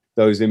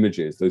those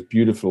images, those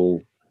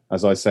beautiful,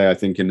 as I say, I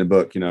think in the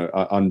book,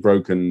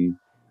 unbroken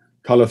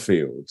color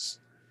fields,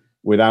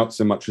 without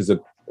so much as a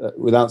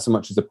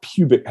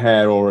pubic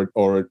hair or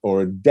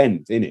a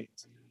dent in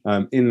it,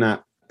 in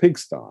that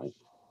pigsty?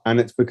 And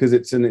it's because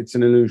it's an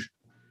illusion.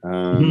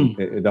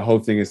 The whole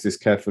thing is this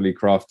carefully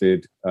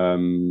crafted,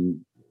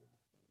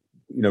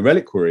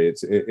 reliquary.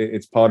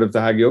 It's part of the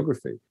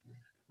hagiography.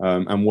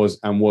 and was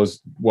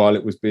while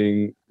it was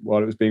being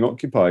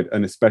occupied,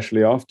 and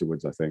especially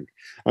afterwards, I think.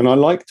 And I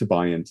like to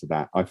buy into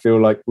that. I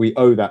feel like we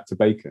owe that to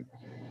Bacon,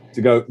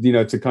 to go,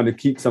 to kind of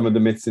keep some of the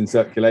myths in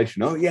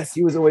circulation. Oh yes,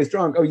 he was always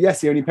drunk. Oh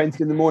yes, he only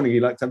painted in the morning. He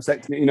liked to have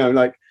sex.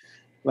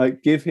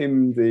 Like give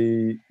him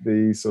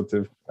the sort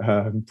of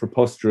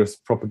preposterous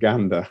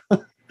propaganda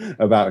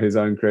about his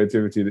own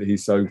creativity that he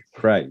so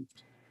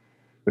craved,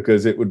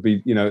 because it would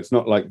be, it's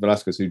not like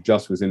Velázquez, who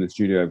just was in the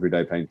studio every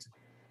day painting.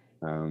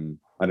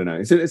 I don't know.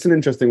 It's an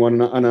interesting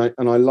one, and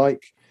I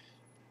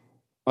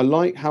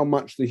like how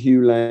much the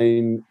Hugh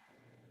Lane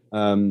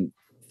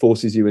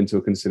forces you into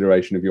a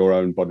consideration of your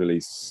own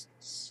bodily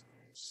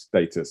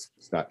status,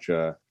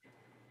 stature,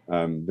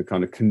 the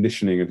kind of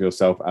conditioning of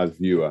yourself as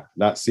viewer.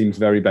 That seems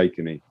very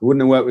Bacon-y. It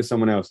wouldn't have worked with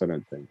someone else, I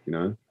don't think.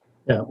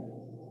 Yeah,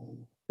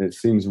 it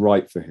seems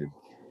right for him.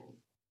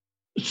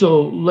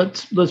 So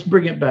let's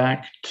bring it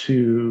back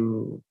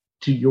to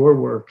your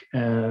work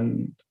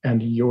and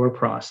your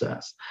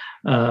process.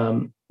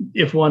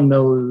 If one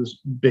knows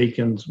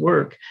Bacon's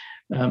work,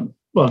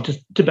 well,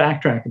 just to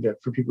backtrack a bit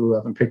for people who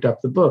haven't picked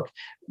up the book,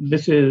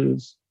 the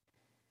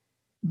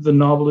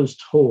novel is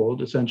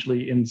told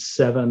essentially in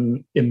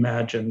 7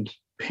 imagined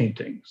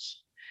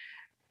paintings.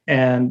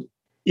 And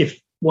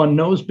if one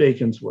knows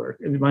Bacon's work,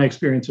 and my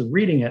experience of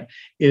reading it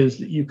is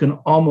that you can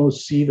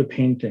almost see the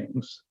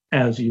paintings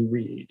as you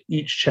read.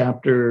 Each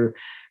chapter,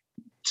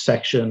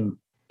 section,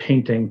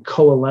 painting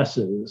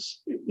coalesces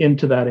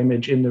into that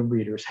image in the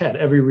reader's head.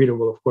 Every reader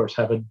will, of course,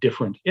 have a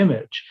different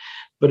image,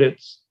 but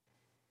it's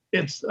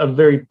a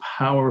very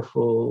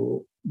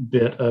powerful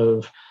bit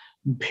of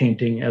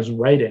painting as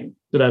writing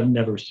that I've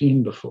never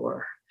seen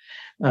before.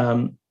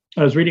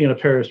 I was reading in a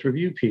Paris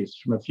Review piece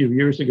from a few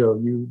years ago,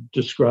 you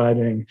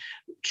describing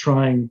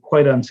trying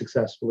quite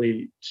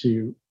unsuccessfully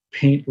to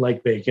paint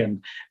like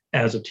Bacon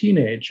as a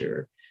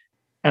teenager.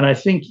 And I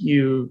think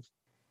you've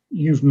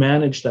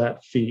managed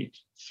that feat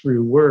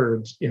through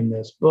words in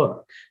this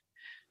book.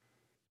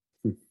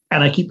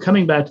 And I keep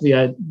coming back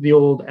to the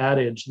old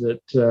adage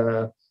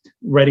that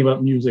writing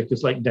about music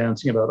is like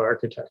dancing about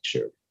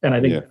architecture. And I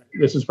think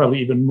this is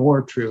probably even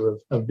more true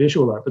of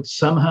visual art, but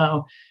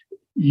somehow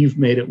you've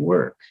made it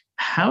work.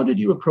 How did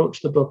you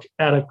approach the book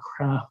at a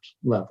craft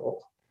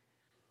level?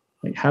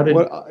 Like how did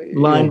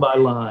line by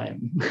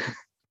line?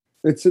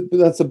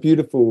 That's a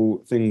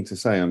beautiful thing to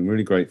say. I'm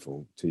really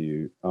grateful to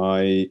you.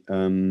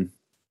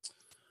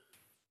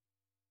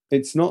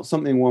 It's not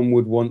something one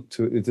would want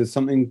to. There's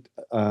something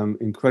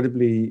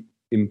incredibly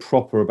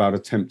improper about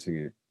attempting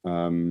it.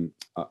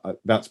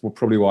 That's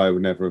probably why I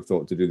would never have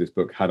thought to do this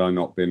book had I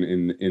not been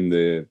in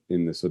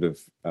the sort of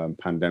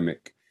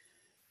pandemic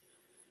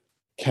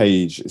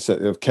cage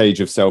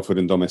of selfhood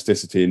and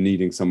domesticity, and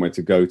needing somewhere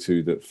to go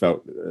to that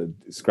felt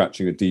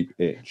scratching a deep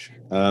itch.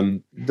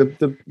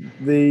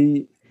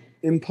 The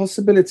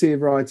impossibility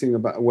of writing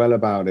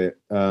about it.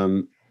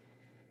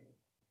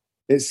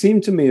 It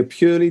seemed to me a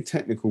purely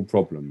technical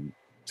problem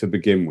to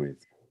begin with.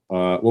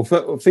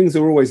 Things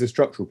are always a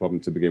structural problem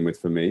to begin with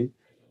for me,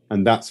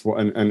 and that's what.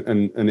 And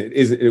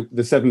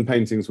the 7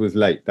 paintings was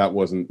late. That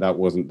wasn't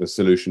the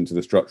solution to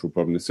the structural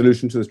problem. The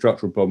solution to the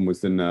structural problem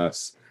was the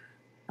nurse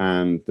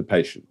and the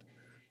patient.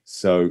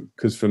 So,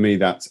 because for me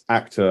that's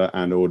actor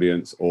and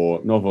audience,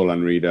 or novel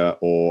and reader,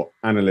 or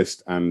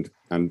analyst and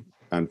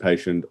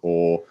patient,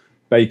 or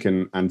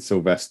Bacon and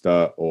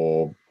Sylvester,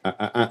 or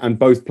and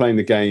both playing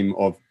the game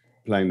of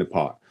playing the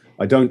part.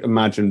 I don't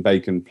imagine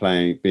Bacon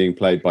being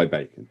played by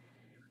Bacon.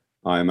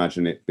 I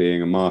imagine it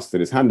being a mask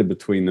that is handed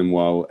between them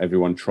while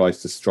everyone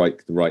tries to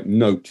strike the right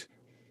note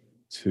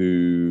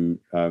to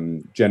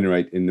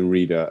generate in the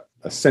reader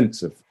a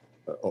sense of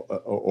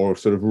or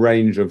sort of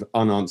range of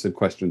unanswered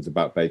questions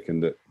about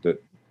Bacon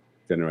that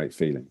generate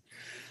feeling.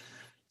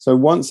 So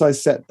once I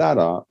set that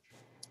up,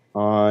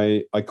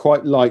 I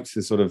quite liked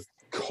the sort of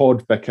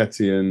cod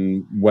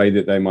Beckettian way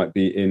that they might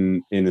be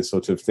in a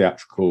sort of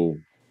theatrical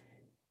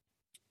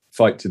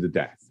fight to the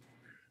death.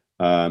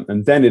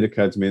 And then it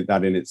occurred to me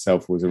that in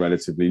itself was a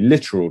relatively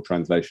literal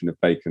translation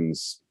of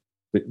Bacon's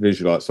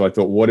visual art. So I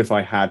thought, what if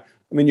I had,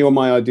 you're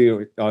my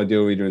ideal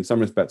reader in some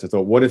respects. I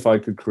thought, what if I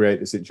could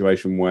create a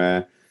situation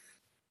where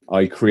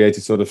I create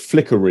a sort of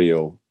flicker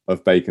reel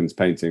of Bacon's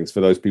paintings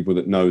for those people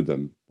that know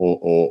them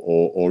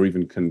or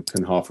even can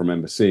half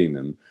remember seeing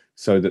them,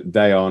 so that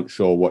they aren't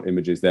sure what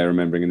images they're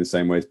remembering in the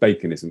same way as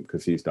Bacon isn't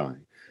because he's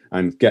dying,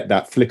 and get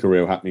that flicker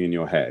reel happening in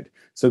your head.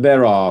 So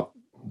there are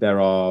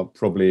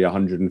probably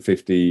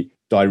 150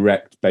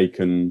 direct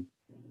Bacon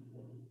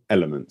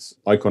elements,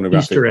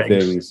 iconographic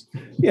things.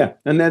 Yeah,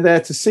 and they're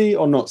there to see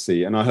or not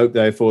see, and I hope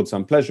they afford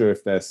some pleasure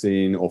if they're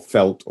seen or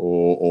felt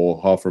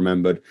or half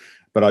remembered.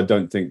 But I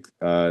don't think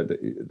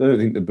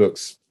the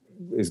book's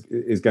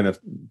is going to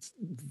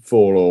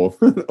fall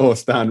or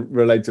stand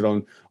related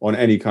on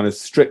any kind of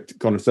strict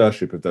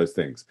connoisseurship of those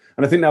things.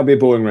 And I think that'll be a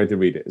boring way to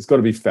read it. It's got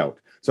to be felt.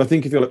 So I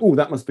think if you're like, oh,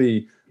 that must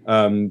be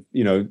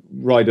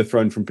Rider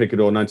thrown from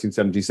Picador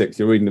 1976,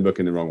 you're reading the book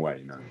in the wrong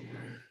way.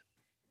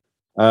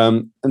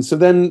 And so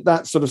then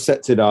that sort of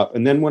sets it up.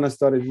 And then when I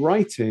started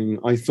writing,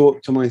 I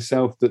thought to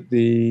myself that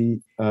the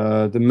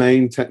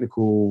main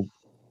technical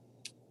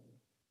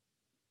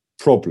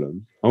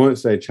problem, I won't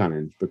say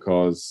challenge,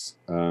 because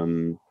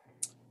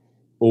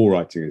all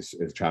writing is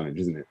a challenge,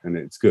 isn't it? And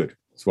it's good.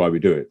 That's why we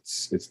do it.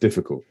 It's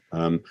difficult.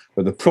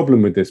 But the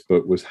problem with this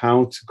book was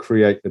how to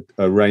create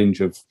a range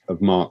of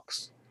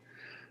marks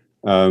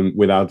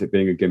without it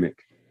being a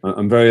gimmick.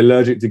 I'm very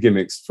allergic to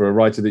gimmicks for a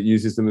writer that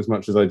uses them as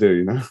much as I do,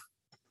 you know?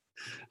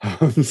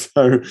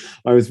 So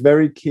I was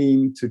very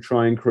keen to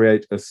try and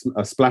create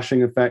a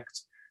splashing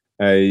effect,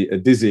 a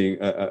dizzying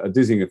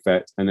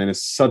effect, and then a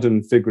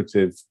sudden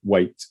figurative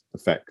weight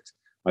effect.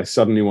 I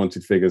suddenly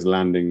wanted figures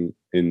landing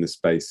in the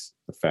space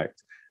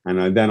effect.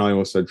 And then I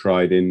also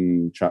tried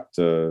in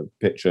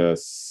picture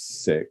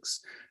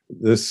 6,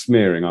 the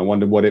smearing. I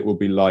wondered what it would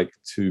be like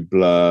to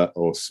blur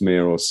or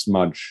smear or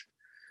smudge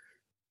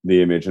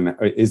the image, and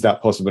is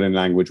that possible in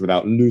language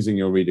without losing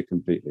your reader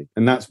completely?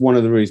 And that's one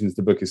of the reasons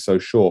the book is so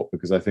short,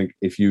 because I think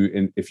if you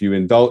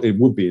indulge, it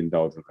would be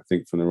indulgent, I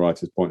think, from the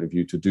writer's point of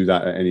view, to do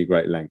that at any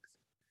great length.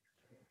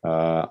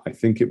 I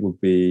think it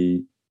would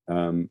be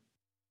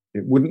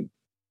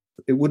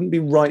it wouldn't be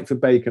right for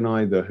Bacon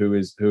either, who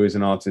is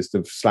an artist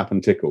of slap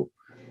and tickle,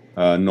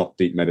 not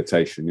deep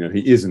meditation. You know,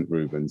 he isn't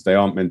Rubens. They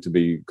aren't meant to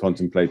be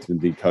contemplated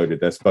and decoded.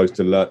 They're supposed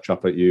to lurch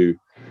up at you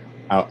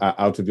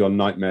out of your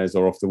nightmares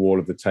or off the wall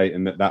of the Tate,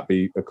 and that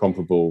be a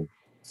comparable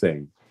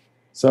thing.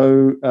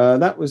 So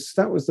that was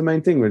the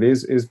main thing, really,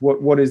 is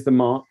what is the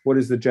mark, what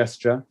is the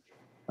gesture,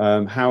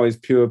 how is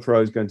pure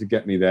prose going to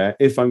get me there?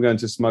 If I'm going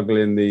to smuggle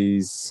in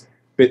these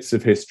bits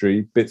of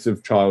history, bits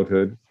of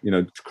childhood, you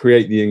know, to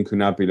create the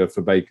incunabula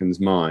for Bacon's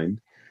mind,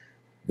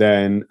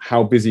 then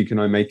how busy can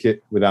I make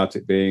it without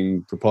it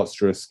being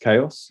preposterous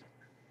chaos?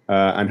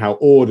 And how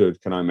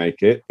ordered can I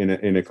make it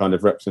in a kind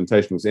of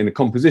representational, in a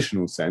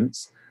compositional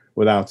sense,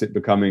 without it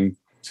becoming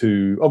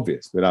too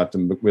obvious, without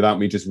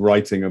me just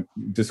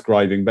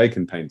describing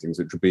Bacon paintings,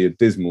 which would be a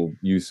dismal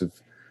use of,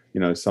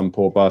 you know, some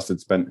poor bastard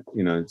spent,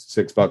 you know,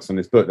 $6 on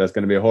this book. That's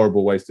going to be a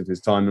horrible waste of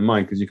his time and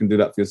mine, because you can do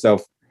that for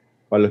yourself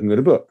by looking at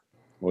a book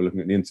or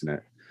looking at the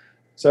internet.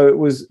 So it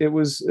was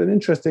an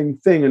interesting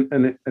thing,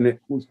 and it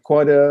was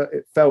quite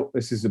it felt,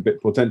 this is a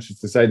bit portentous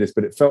to say this,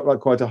 but it felt like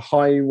quite a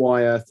high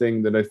wire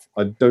thing that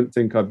I don't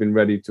think I've been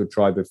ready to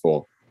try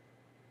before.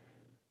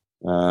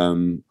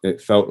 It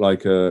felt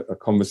like a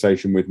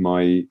conversation with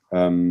my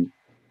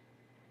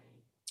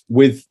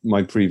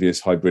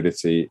previous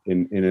hybridity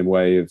in a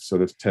way of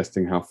sort of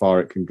testing how far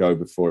it can go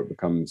before it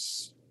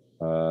becomes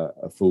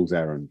a fool's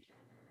errand.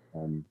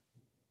 And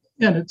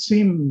it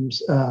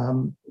seems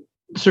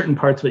certain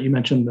parts that you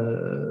mentioned,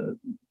 the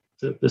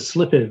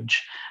slippage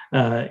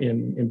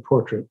in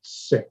Portrait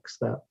 6,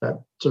 that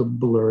sort of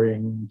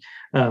blurring.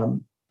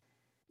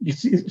 You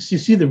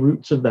see the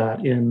roots of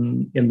that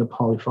in the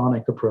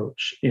polyphonic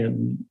approach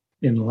in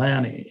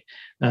Lanny,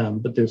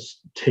 but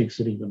this takes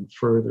it even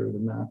further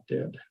than that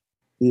did.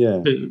 Yeah,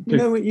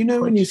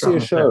 when you see a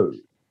show,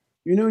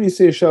 when you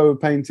see a show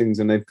of paintings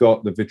and they've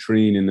got the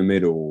vitrine in the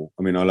middle.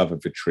 I mean, I love a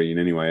vitrine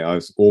anyway. I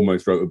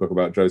almost wrote a book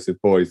about Joseph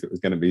Beuys that was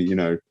going to be, you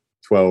know,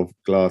 12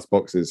 glass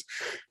boxes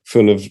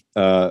full of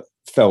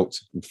felt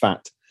and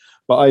fat.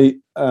 But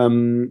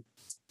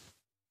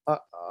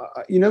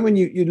you know, when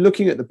you're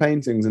looking at the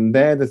paintings and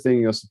they're the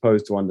thing you're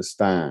supposed to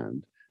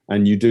understand,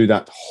 and you do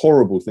that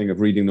horrible thing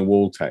of reading the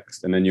wall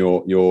text, and then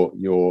your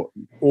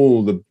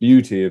all the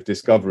beauty of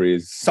discovery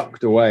is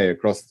sucked away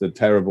across the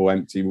terrible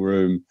empty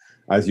room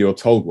as you're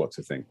told what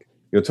to think.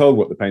 You're told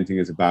what the painting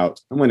is about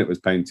and when it was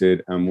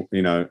painted, and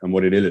you know, and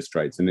what it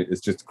illustrates, and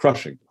it's just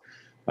crushing.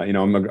 You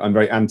know, I'm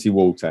very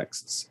anti-wall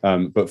texts,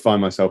 but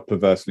find myself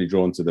perversely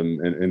drawn to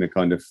them in a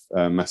kind of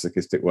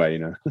masochistic way, you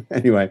know.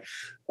 Anyway,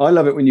 I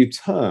love it when you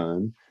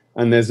turn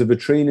and there's a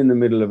vitrine in the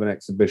middle of an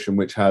exhibition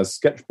which has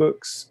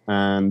sketchbooks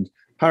and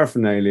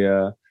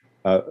paraphernalia,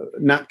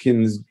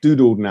 napkins,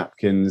 doodled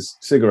napkins,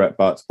 cigarette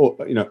butts, or,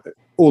 you know,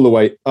 all the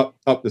way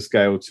up the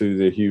scale to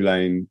the Hugh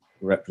Lane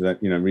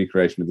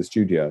recreation of the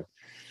studio.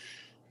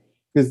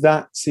 Because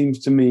that seems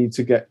to me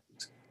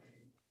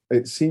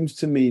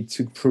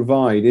to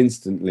provide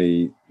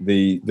instantly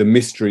the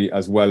mystery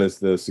as well as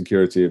the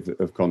security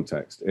of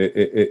context.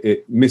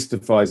 It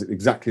mystifies it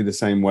exactly the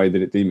same way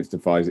that it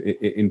demystifies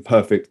it in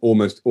perfect,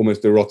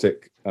 almost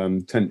erotic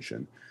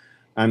tension.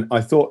 And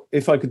I thought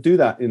if I could do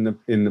that in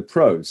the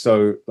prose,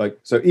 so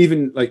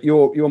even like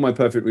you're my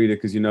perfect reader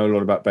because you know a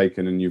lot about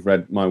Bacon and you've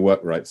read my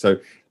work, right? So,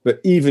 but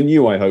even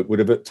you, I hope, would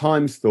have at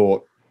times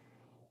thought,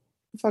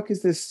 "The fuck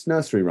is this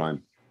nursery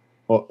rhyme?"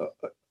 Or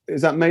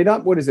is that made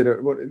up? What is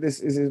it?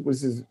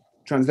 Was this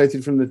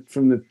translated from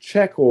the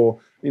Czech, or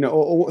you know,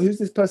 or who's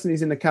this person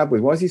he's in the cab with?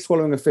 Why is he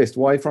swallowing a fist?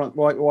 Why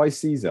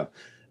Caesar?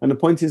 And the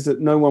point is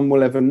that no one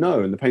will ever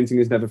know, and the painting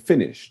is never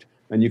finished.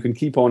 And you can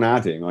keep on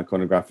adding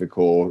iconographic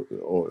or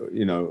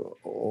you know,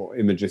 or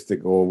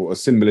imagistic or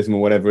symbolism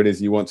or whatever it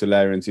is you want to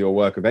layer into your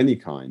work of any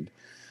kind.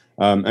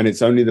 And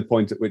it's only the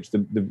point at which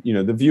the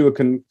viewer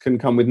can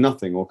come with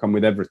nothing or come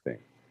with everything,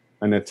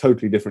 and they're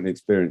totally different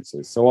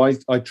experiences. So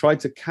I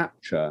tried to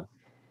capture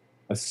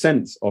a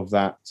sense of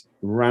that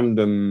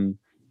random,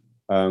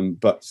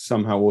 but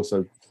somehow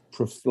also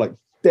like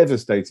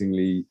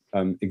devastatingly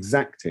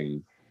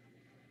exacting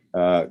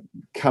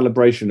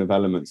calibration of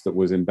elements that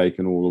was in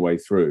Bacon all the way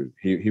through.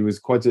 He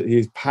was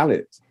his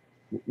palette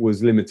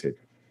was limited,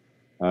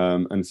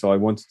 and so I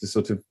wanted to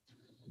sort of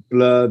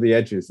blur the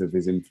edges of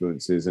his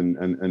influences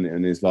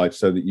and his life,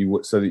 so that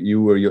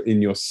you were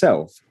in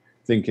yourself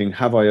thinking,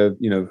 have I,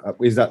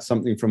 is that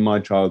something from my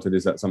childhood?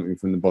 Is that something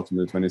from the bottom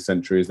of the 20th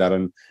century? Is that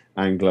an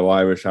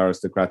Anglo-Irish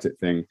aristocratic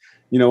thing?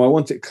 I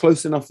want it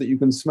close enough that you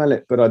can smell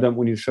it, but I don't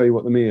want you to show you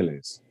what the meal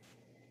is.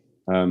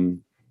 I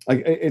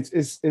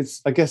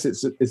guess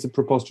it's a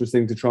preposterous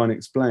thing to try and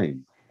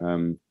explain.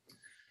 It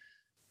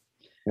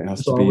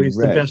has to be always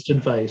read. The best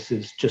advice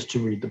is just to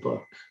read the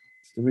book.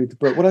 To read the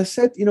book. What I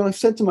said, I've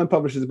said to my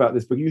publishers about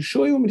this book, you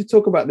sure you want me to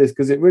talk about this?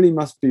 Because it really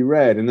must be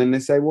read. And then they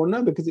say, well,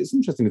 no, because it's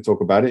interesting to talk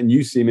about it. And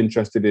you seem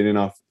interested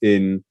enough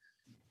in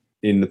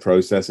the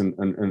process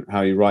and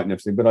how you write and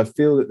everything. But I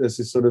feel that there's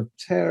this sort of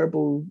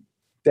terrible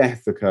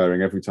death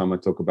occurring every time I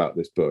talk about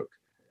this book.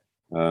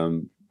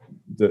 The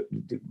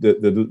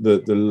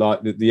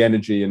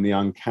energy and the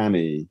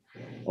uncanny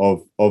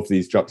of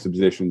these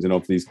juxtapositions and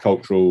of these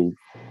cultural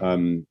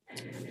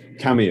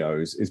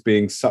cameos is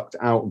being sucked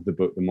out of the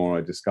book the more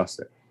I discuss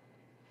it.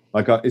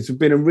 It's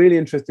been a really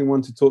interesting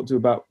one to talk to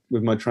about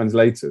with my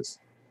translators.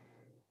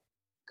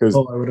 I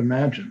would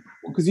imagine.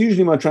 Because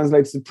usually my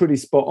translators are pretty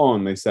spot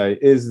on. They say,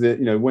 is that,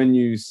 when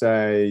you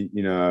say,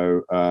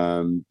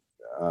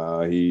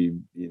 he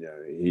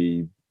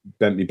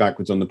bent me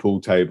backwards on the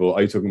pool table,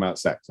 are you talking about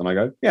sex? And I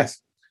go,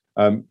 yes.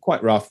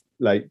 Quite rough,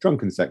 late,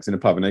 drunken sex in a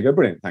pub. And they go,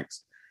 brilliant,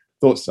 thanks.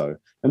 Thought so.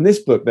 And this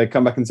book, they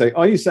come back and say,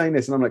 are you saying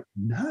this? And I'm like,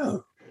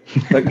 no.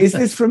 Is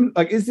this from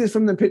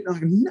the pit?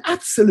 Like,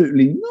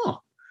 absolutely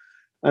not.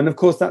 And of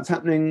course, that's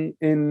happening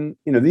in,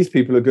 these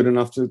people are good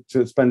enough to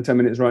spend 10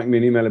 minutes writing me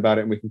an email about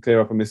it, and we can clear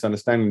up a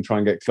misunderstanding and try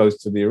and get close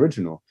to the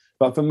original.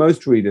 But for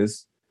most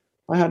readers,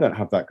 I don't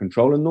have that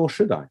control, and nor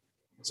should I.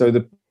 So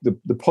the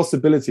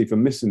possibility for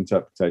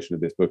misinterpretation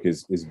of this book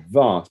is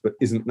vast, but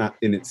isn't that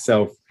in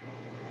itself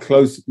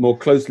more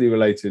closely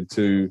related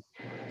to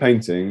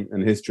painting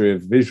and history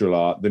of visual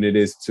art than it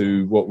is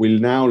to what we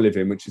now live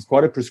in, which is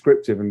quite a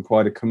prescriptive and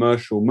quite a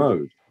commercial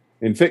mode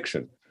in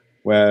fiction,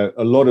 where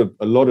a lot of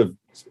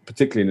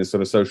particularly in the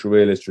sort of social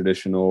realist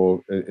tradition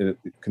or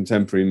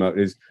contemporary mode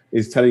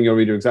is telling your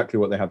reader exactly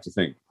what they have to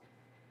think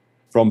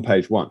from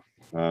page one,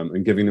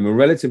 and giving them a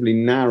relatively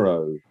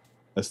narrow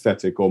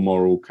aesthetic or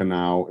moral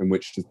canal in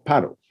which to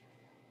paddle.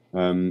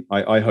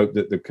 I hope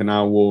that the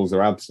canal walls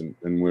are absent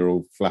and we're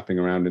all flapping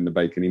around in the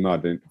bacony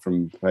mud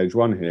from page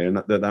one here, and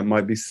that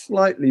might be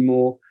slightly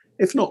more,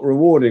 if not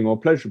rewarding or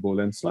pleasurable,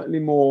 then slightly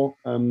more,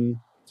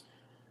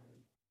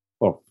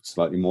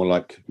 slightly more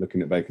like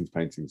looking at Bacon's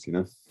paintings,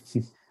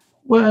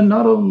 Well, and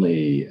not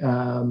only,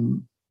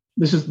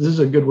 this is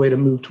a good way to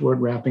move toward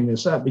wrapping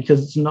this up,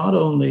 because it's not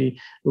only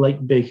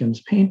like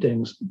Bacon's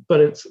paintings, but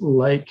it's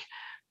like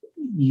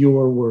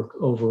your work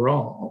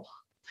overall.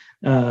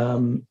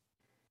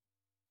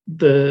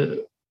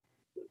 The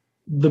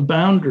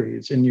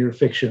boundaries in your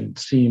fiction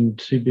seem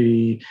to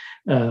be,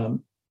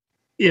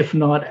 if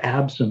not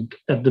absent,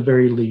 at the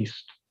very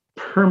least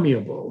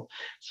permeable.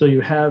 So you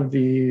have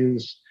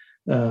these,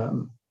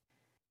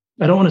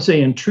 I don't want to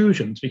say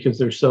intrusions because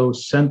they're so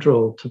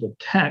central to the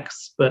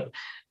text, but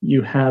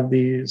you have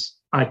these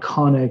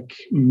iconic,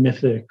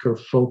 mythic, or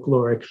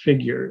folkloric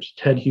figures.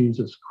 Ted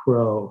Hughes's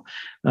Crow,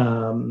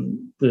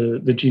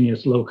 the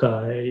Genius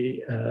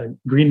Loci,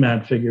 Green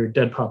Man figure,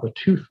 Dead Papa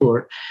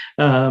Toothwort,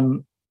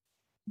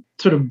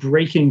 sort of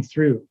breaking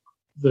through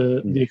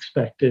the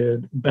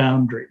expected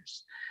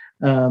boundaries.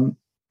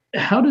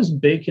 How does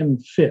Bacon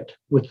fit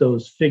with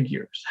those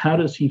figures? How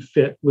does he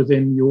fit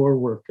within your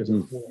work as a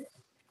whole?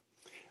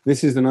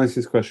 This is the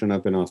nicest question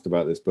I've been asked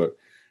about this book.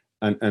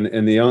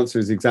 And the answer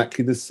is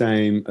exactly the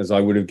same as I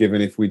would have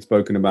given if we'd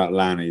spoken about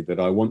Lanny, that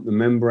I want the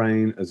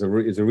membrane as a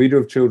reader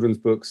of children's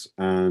books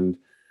and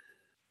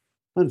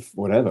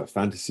whatever,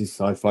 fantasy,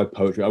 sci-fi,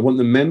 poetry. I want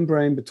the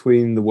membrane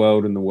between the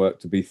world and the work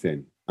to be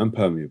thin and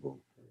permeable.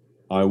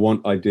 I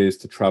want ideas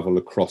to travel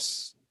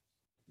across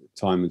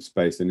time and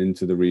space and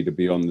into the reader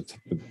beyond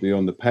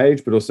the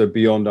page, but also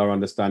beyond our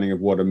understanding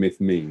of what a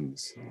myth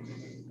means.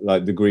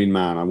 Like the Green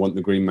Man, I want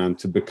the Green Man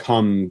to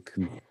become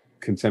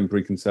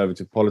contemporary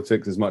conservative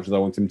politics as much as I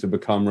want him to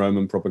become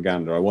Roman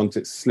propaganda. I want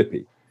it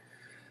slippy.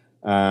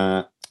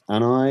 And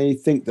I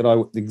think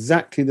that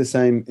exactly the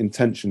same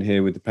intention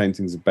here with the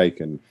paintings of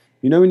Bacon.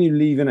 When you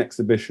leave an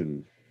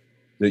exhibition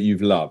that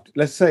you've loved,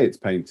 let's say it's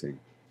painting,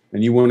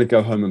 and you want to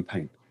go home and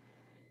paint.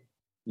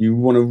 You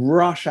want to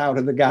rush out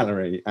of the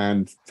gallery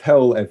and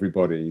tell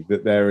everybody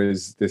that there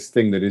is this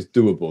thing that is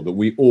doable, that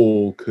we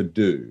all could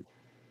do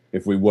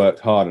if we worked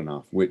hard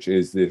enough, which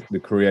is the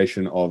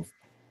creation of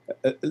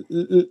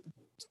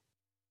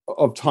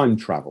time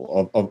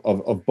travel,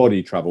 of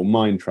body travel,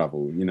 mind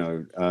travel,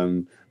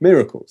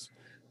 miracles.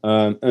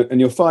 And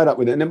you're fired up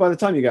with it. And then by the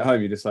time you get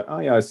home, you're just like, oh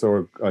yeah, I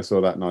saw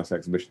that nice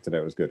exhibition today.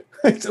 It was good.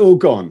 It's all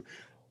gone.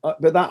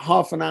 but that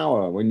half an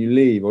hour when you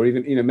leave, or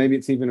even, maybe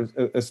it's even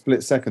a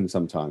split second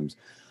sometimes,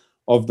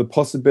 of the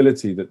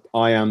possibility that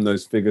I am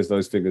those figures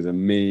are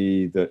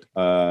me,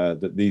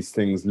 that these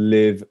things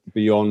live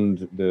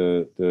beyond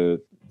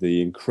the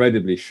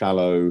incredibly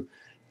shallow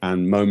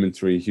and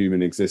momentary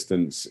human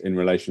existence in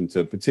relation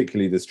to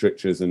particularly the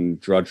strictures and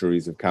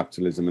drudgeries of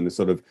capitalism and the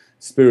sort of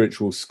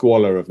spiritual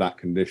squalor of that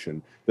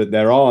condition, that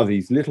there are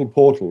these little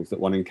portals that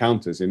one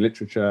encounters in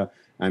literature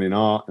and in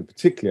art, and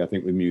particularly, I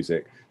think, with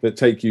music, that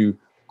take you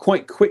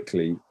quite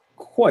quickly,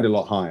 quite a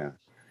lot higher.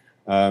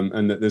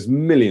 And that there's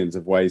millions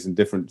of ways in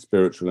different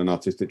spiritual and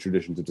artistic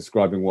traditions of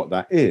describing what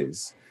that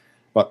is.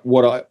 But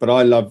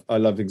I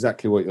love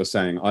exactly what you're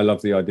saying. I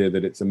love the idea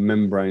that it's a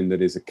membrane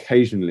that is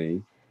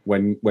occasionally,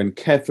 when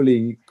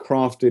carefully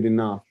crafted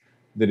enough,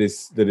 that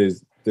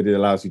it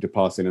allows you to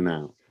pass in and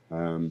out.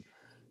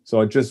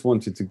 So I just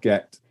wanted to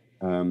get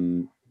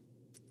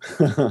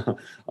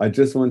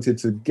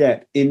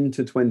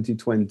into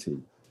 2020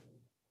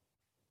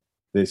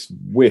 this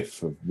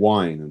whiff of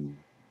wine and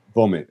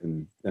vomit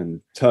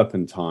and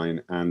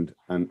turpentine and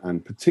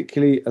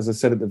particularly, as I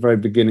said at the very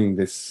beginning,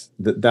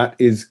 that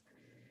is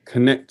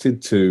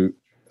connected to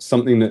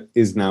something that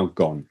is now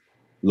gone,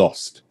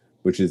 lost,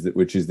 which is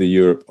the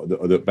Europe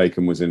that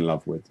Bacon was in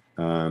love with,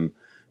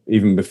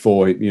 even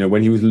before,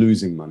 when he was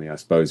losing money, I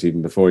suppose,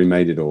 even before he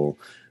made it all.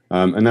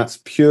 And that's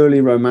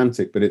purely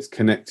romantic, but it's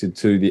connected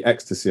to the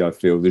ecstasy, I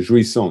feel, the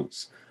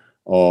jouissance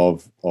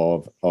of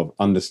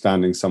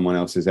understanding someone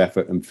else's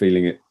effort and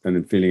feeling it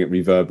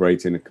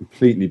reverberate in a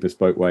completely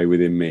bespoke way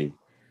within me.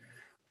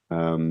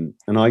 And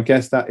I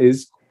guess that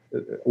is,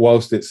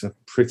 whilst it's a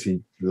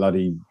pretty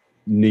bloody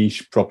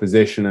niche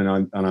proposition,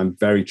 and I'm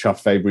very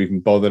chuffed Faber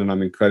even bothered, and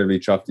I'm incredibly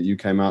chuffed that you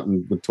came out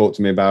and would talk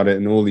to me about it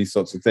and all these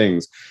sorts of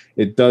things,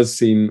 it does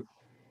seem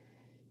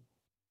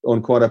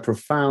on quite a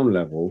profound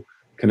level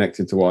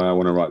connected to why I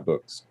want to write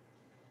books.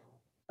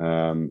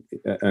 And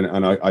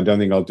I don't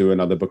think I'll do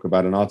another book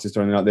about an artist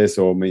or anything like this,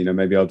 or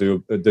maybe I'll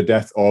do the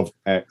death of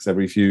X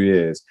every few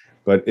years.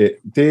 But it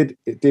did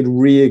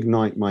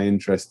reignite my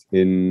interest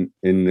in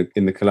the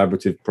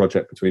collaborative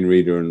project between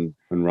reader and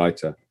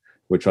writer,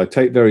 which I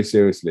take very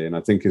seriously and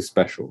I think is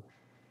special.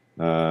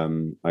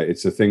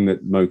 It's a thing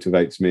that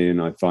motivates me,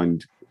 and I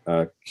find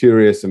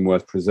curious and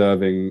worth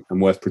preserving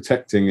and worth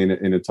protecting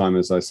in a time,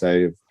 as I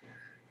say,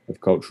 of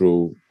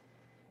cultural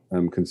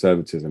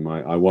conservatism.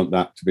 I want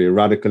that to be a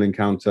radical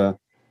encounter,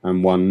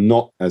 and one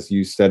not, as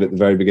you said at the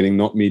very beginning,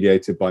 not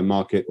mediated by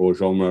market or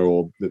genre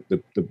or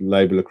the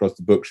label across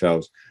the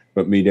bookshelves,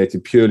 but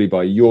mediated purely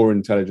by your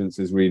intelligence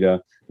as reader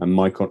and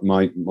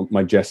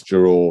my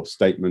gesture or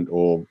statement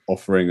or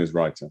offering as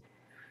writer.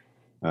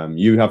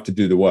 You have to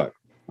do the work.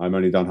 I've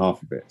only done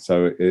half of it.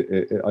 So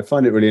I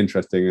find it really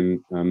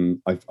interesting,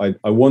 and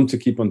I want to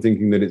keep on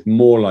thinking that it's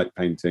more like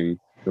painting,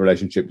 the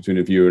relationship between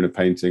a viewer and a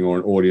painting, or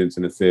an audience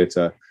in a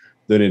theatre,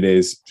 than it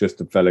is just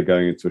a fella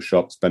going into a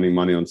shop spending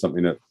money on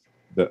something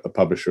that a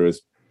publisher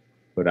has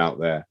put out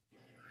there.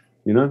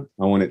 I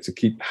want it to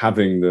keep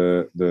having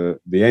the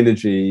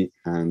energy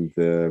and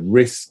the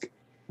risk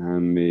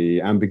and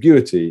the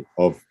ambiguity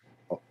of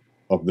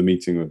the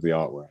meeting of the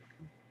artwork.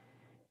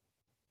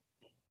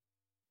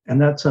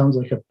 And that sounds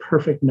like a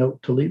perfect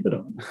note to leave it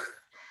on.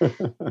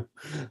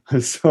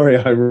 I'm sorry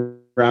I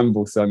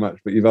ramble so much,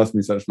 but you've asked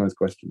me such nice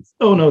questions.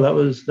 Oh no, that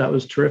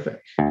was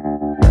terrific.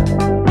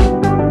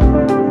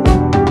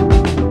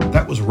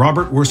 That was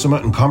Robert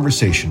Wursema in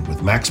conversation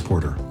with Max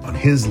Porter on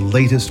his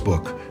latest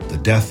book, The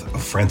Death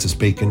of Francis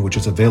Bacon, which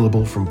is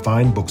available from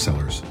fine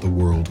booksellers the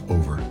world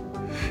over.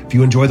 If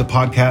you enjoy the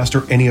podcast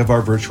or any of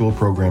our virtual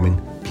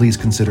programming, please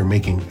consider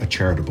making a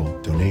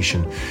charitable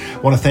donation. I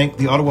want to thank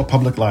the Ottawa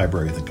Public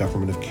Library, the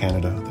Government of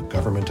Canada, the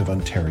Government of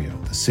Ontario,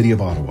 the City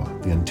of Ottawa,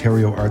 the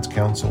Ontario Arts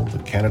Council, the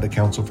Canada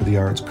Council for the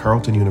Arts,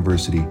 Carleton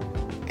University,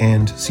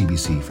 and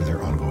CBC for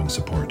their ongoing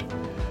support.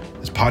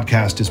 This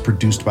podcast is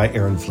produced by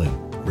Aaron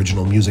Flynn.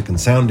 Original music and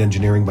sound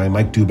engineering by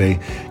Mike Dubé.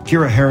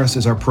 Kira Harris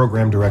is our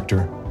program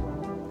director,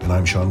 and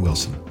I'm Sean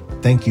Wilson.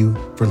 Thank you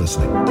for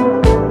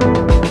listening.